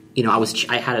like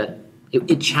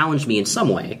it challenged me in some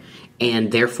way,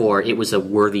 and therefore it was a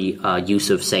worthy use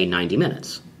of, say, 90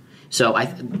 minutes. So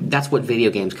that's what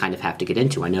video games kind of have to get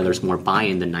into. I know there's more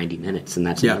buy-in than 90 minutes, and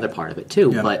that's another part of it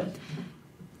too. Yeah. But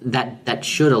that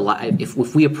should allow,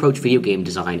 if we approach video game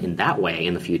design in that way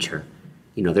in the future,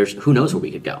 there's who knows where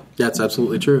we could go. That's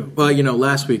absolutely true. Well,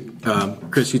 last week,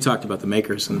 Chris, you talked about the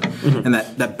makers and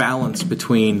that balance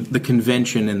between the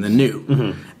convention and the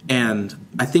new. And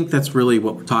I think that's really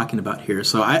what we're talking about here.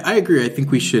 So I agree. I think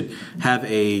we should have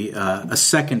a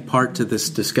second part to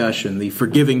this discussion, the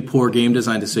forgiving poor game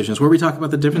design decisions, where we talk about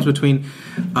the difference between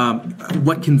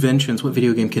what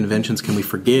video game conventions can we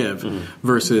forgive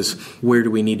versus where do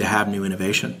we need to have new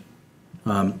innovation,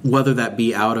 whether that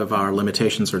be out of our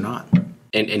limitations or not.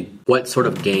 And what sort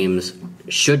of games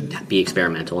should be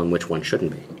experimental and which ones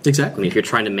shouldn't be? Exactly. I mean, if you're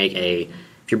trying to make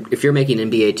if you're making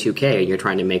NBA 2K and you're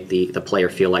trying to make the player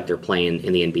feel like they're playing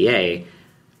in the NBA,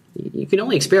 you can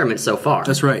only experiment so far.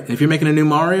 That's right. And if you're making a new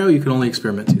Mario, you can only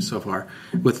experiment so far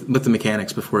with the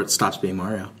mechanics before it stops being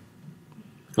Mario.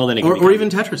 Well, then or even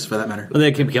Tetris, for that matter. Well,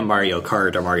 then it can become Mario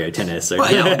Kart or Mario Tennis. Or, but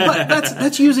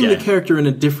that's using the character in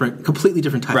a completely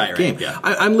different type of game. Yeah.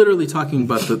 I'm literally talking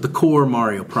about the core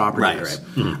Mario properties.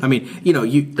 Right. I mean, you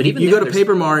go to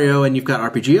Paper Mario and you've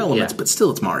got RPG elements, but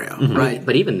still it's Mario, right?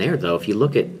 But even there, though, if you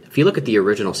look at the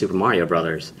original Super Mario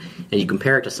Brothers and you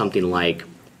compare it to something like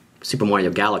Super Mario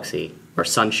Galaxy or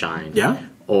Sunshine,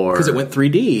 because it went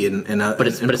 3D and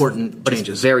important but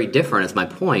changes. It's very different, is my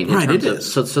point. Right, it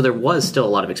is. So there was still a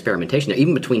lot of experimentation there,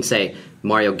 even between, say,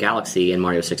 Mario Galaxy and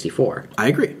Mario 64. I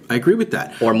agree with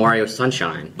that. Or Mario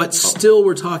Sunshine. But still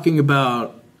we're talking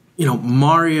about,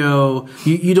 Mario.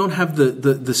 You don't have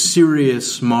the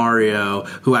serious Mario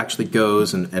who actually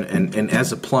goes and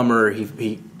as a plumber,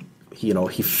 he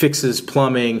fixes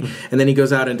plumbing, and then he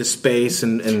goes out into space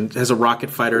and has a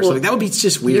rocket fighter or something. That would be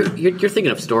just weird. You're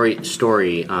thinking of story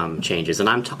changes, and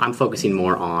I'm focusing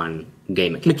more on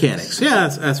game mechanics. Yeah,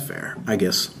 that's fair. I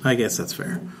guess that's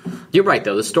fair. You're right,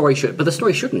 though. The story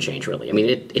shouldn't change, really. I mean,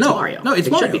 it's Mario. No, it's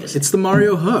Mario. It's the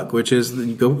Mario hook, which is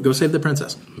go save the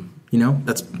princess.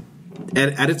 That's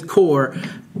at its core.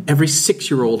 Every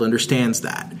 6-year-old understands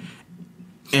that,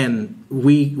 and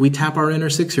we tap our inner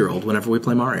 6-year-old whenever we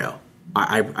play Mario.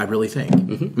 I really think. I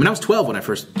mean, I was 12 when I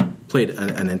first played a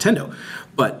Nintendo,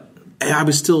 but I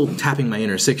was still tapping my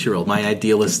inner 6-year-old, my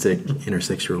idealistic inner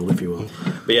 6-year-old, if you will.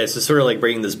 But yeah, so sort of like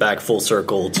bringing this back full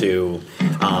circle to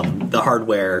the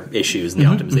hardware issues and the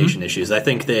optimization issues. I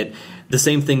think that the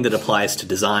same thing that applies to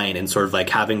design and sort of like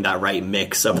having that right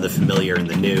mix of the familiar and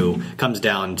the new comes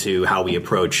down to how we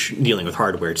approach dealing with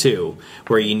hardware too,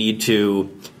 where you need to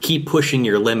keep pushing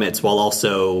your limits while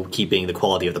also keeping the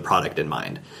quality of the product in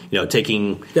mind.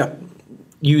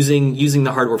 Using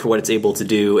the hardware for what it's able to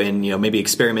do, and maybe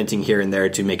experimenting here and there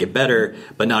to make it better,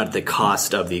 but not at the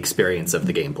cost of the experience of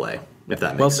the gameplay. If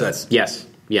that makes sense. Yes.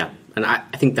 Yeah. And I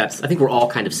think we're all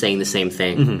kind of saying the same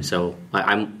thing. So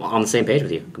I'm on the same page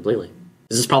with you completely.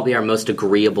 This is probably our most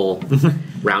agreeable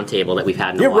roundtable that we've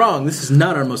had in a while. You're wrong. This is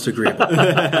not our most agreeable.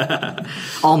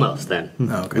 Almost, then.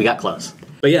 Oh, okay. We got close.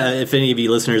 But yeah, if any of you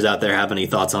listeners out there have any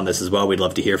thoughts on this as well, we'd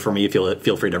love to hear from you.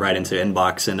 Feel free to write into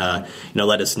inbox and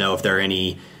let us know if there are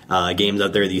any games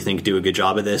out there that you think do a good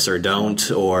job of this or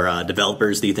don't, or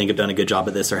developers that you think have done a good job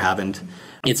of this or haven't.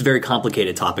 It's a very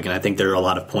complicated topic, and I think there are a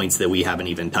lot of points that we haven't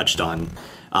even touched on.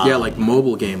 Like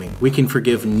mobile gaming. We can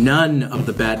forgive none of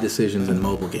the bad decisions in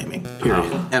mobile gaming.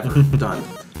 Period. Ever. Done.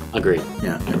 Agreed.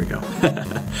 Yeah, there we go.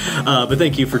 But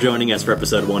thank you for joining us for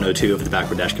episode 102 of the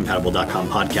Backward-Compatible.com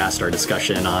podcast, our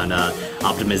discussion on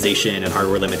optimization and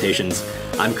hardware limitations.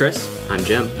 I'm Chris. I'm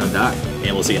Jim. I'm Doc.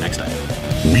 And we'll see you next time.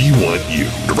 We want you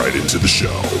to write into the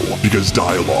show because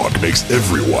dialogue makes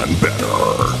everyone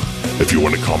better. If you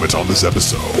want to comment on this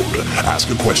episode,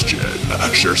 ask a question,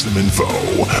 share some info,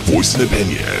 voice an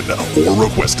opinion, or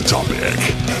request a topic,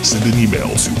 send an email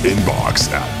to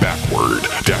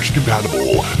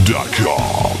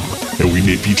inbox@backward-compatible.com, and we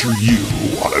may feature you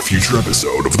on a future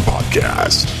episode of the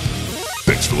podcast.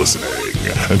 Thanks for listening.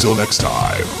 Until next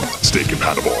time, stay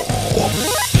compatible.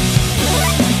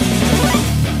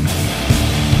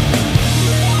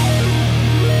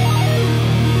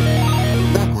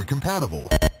 Backward Compatible.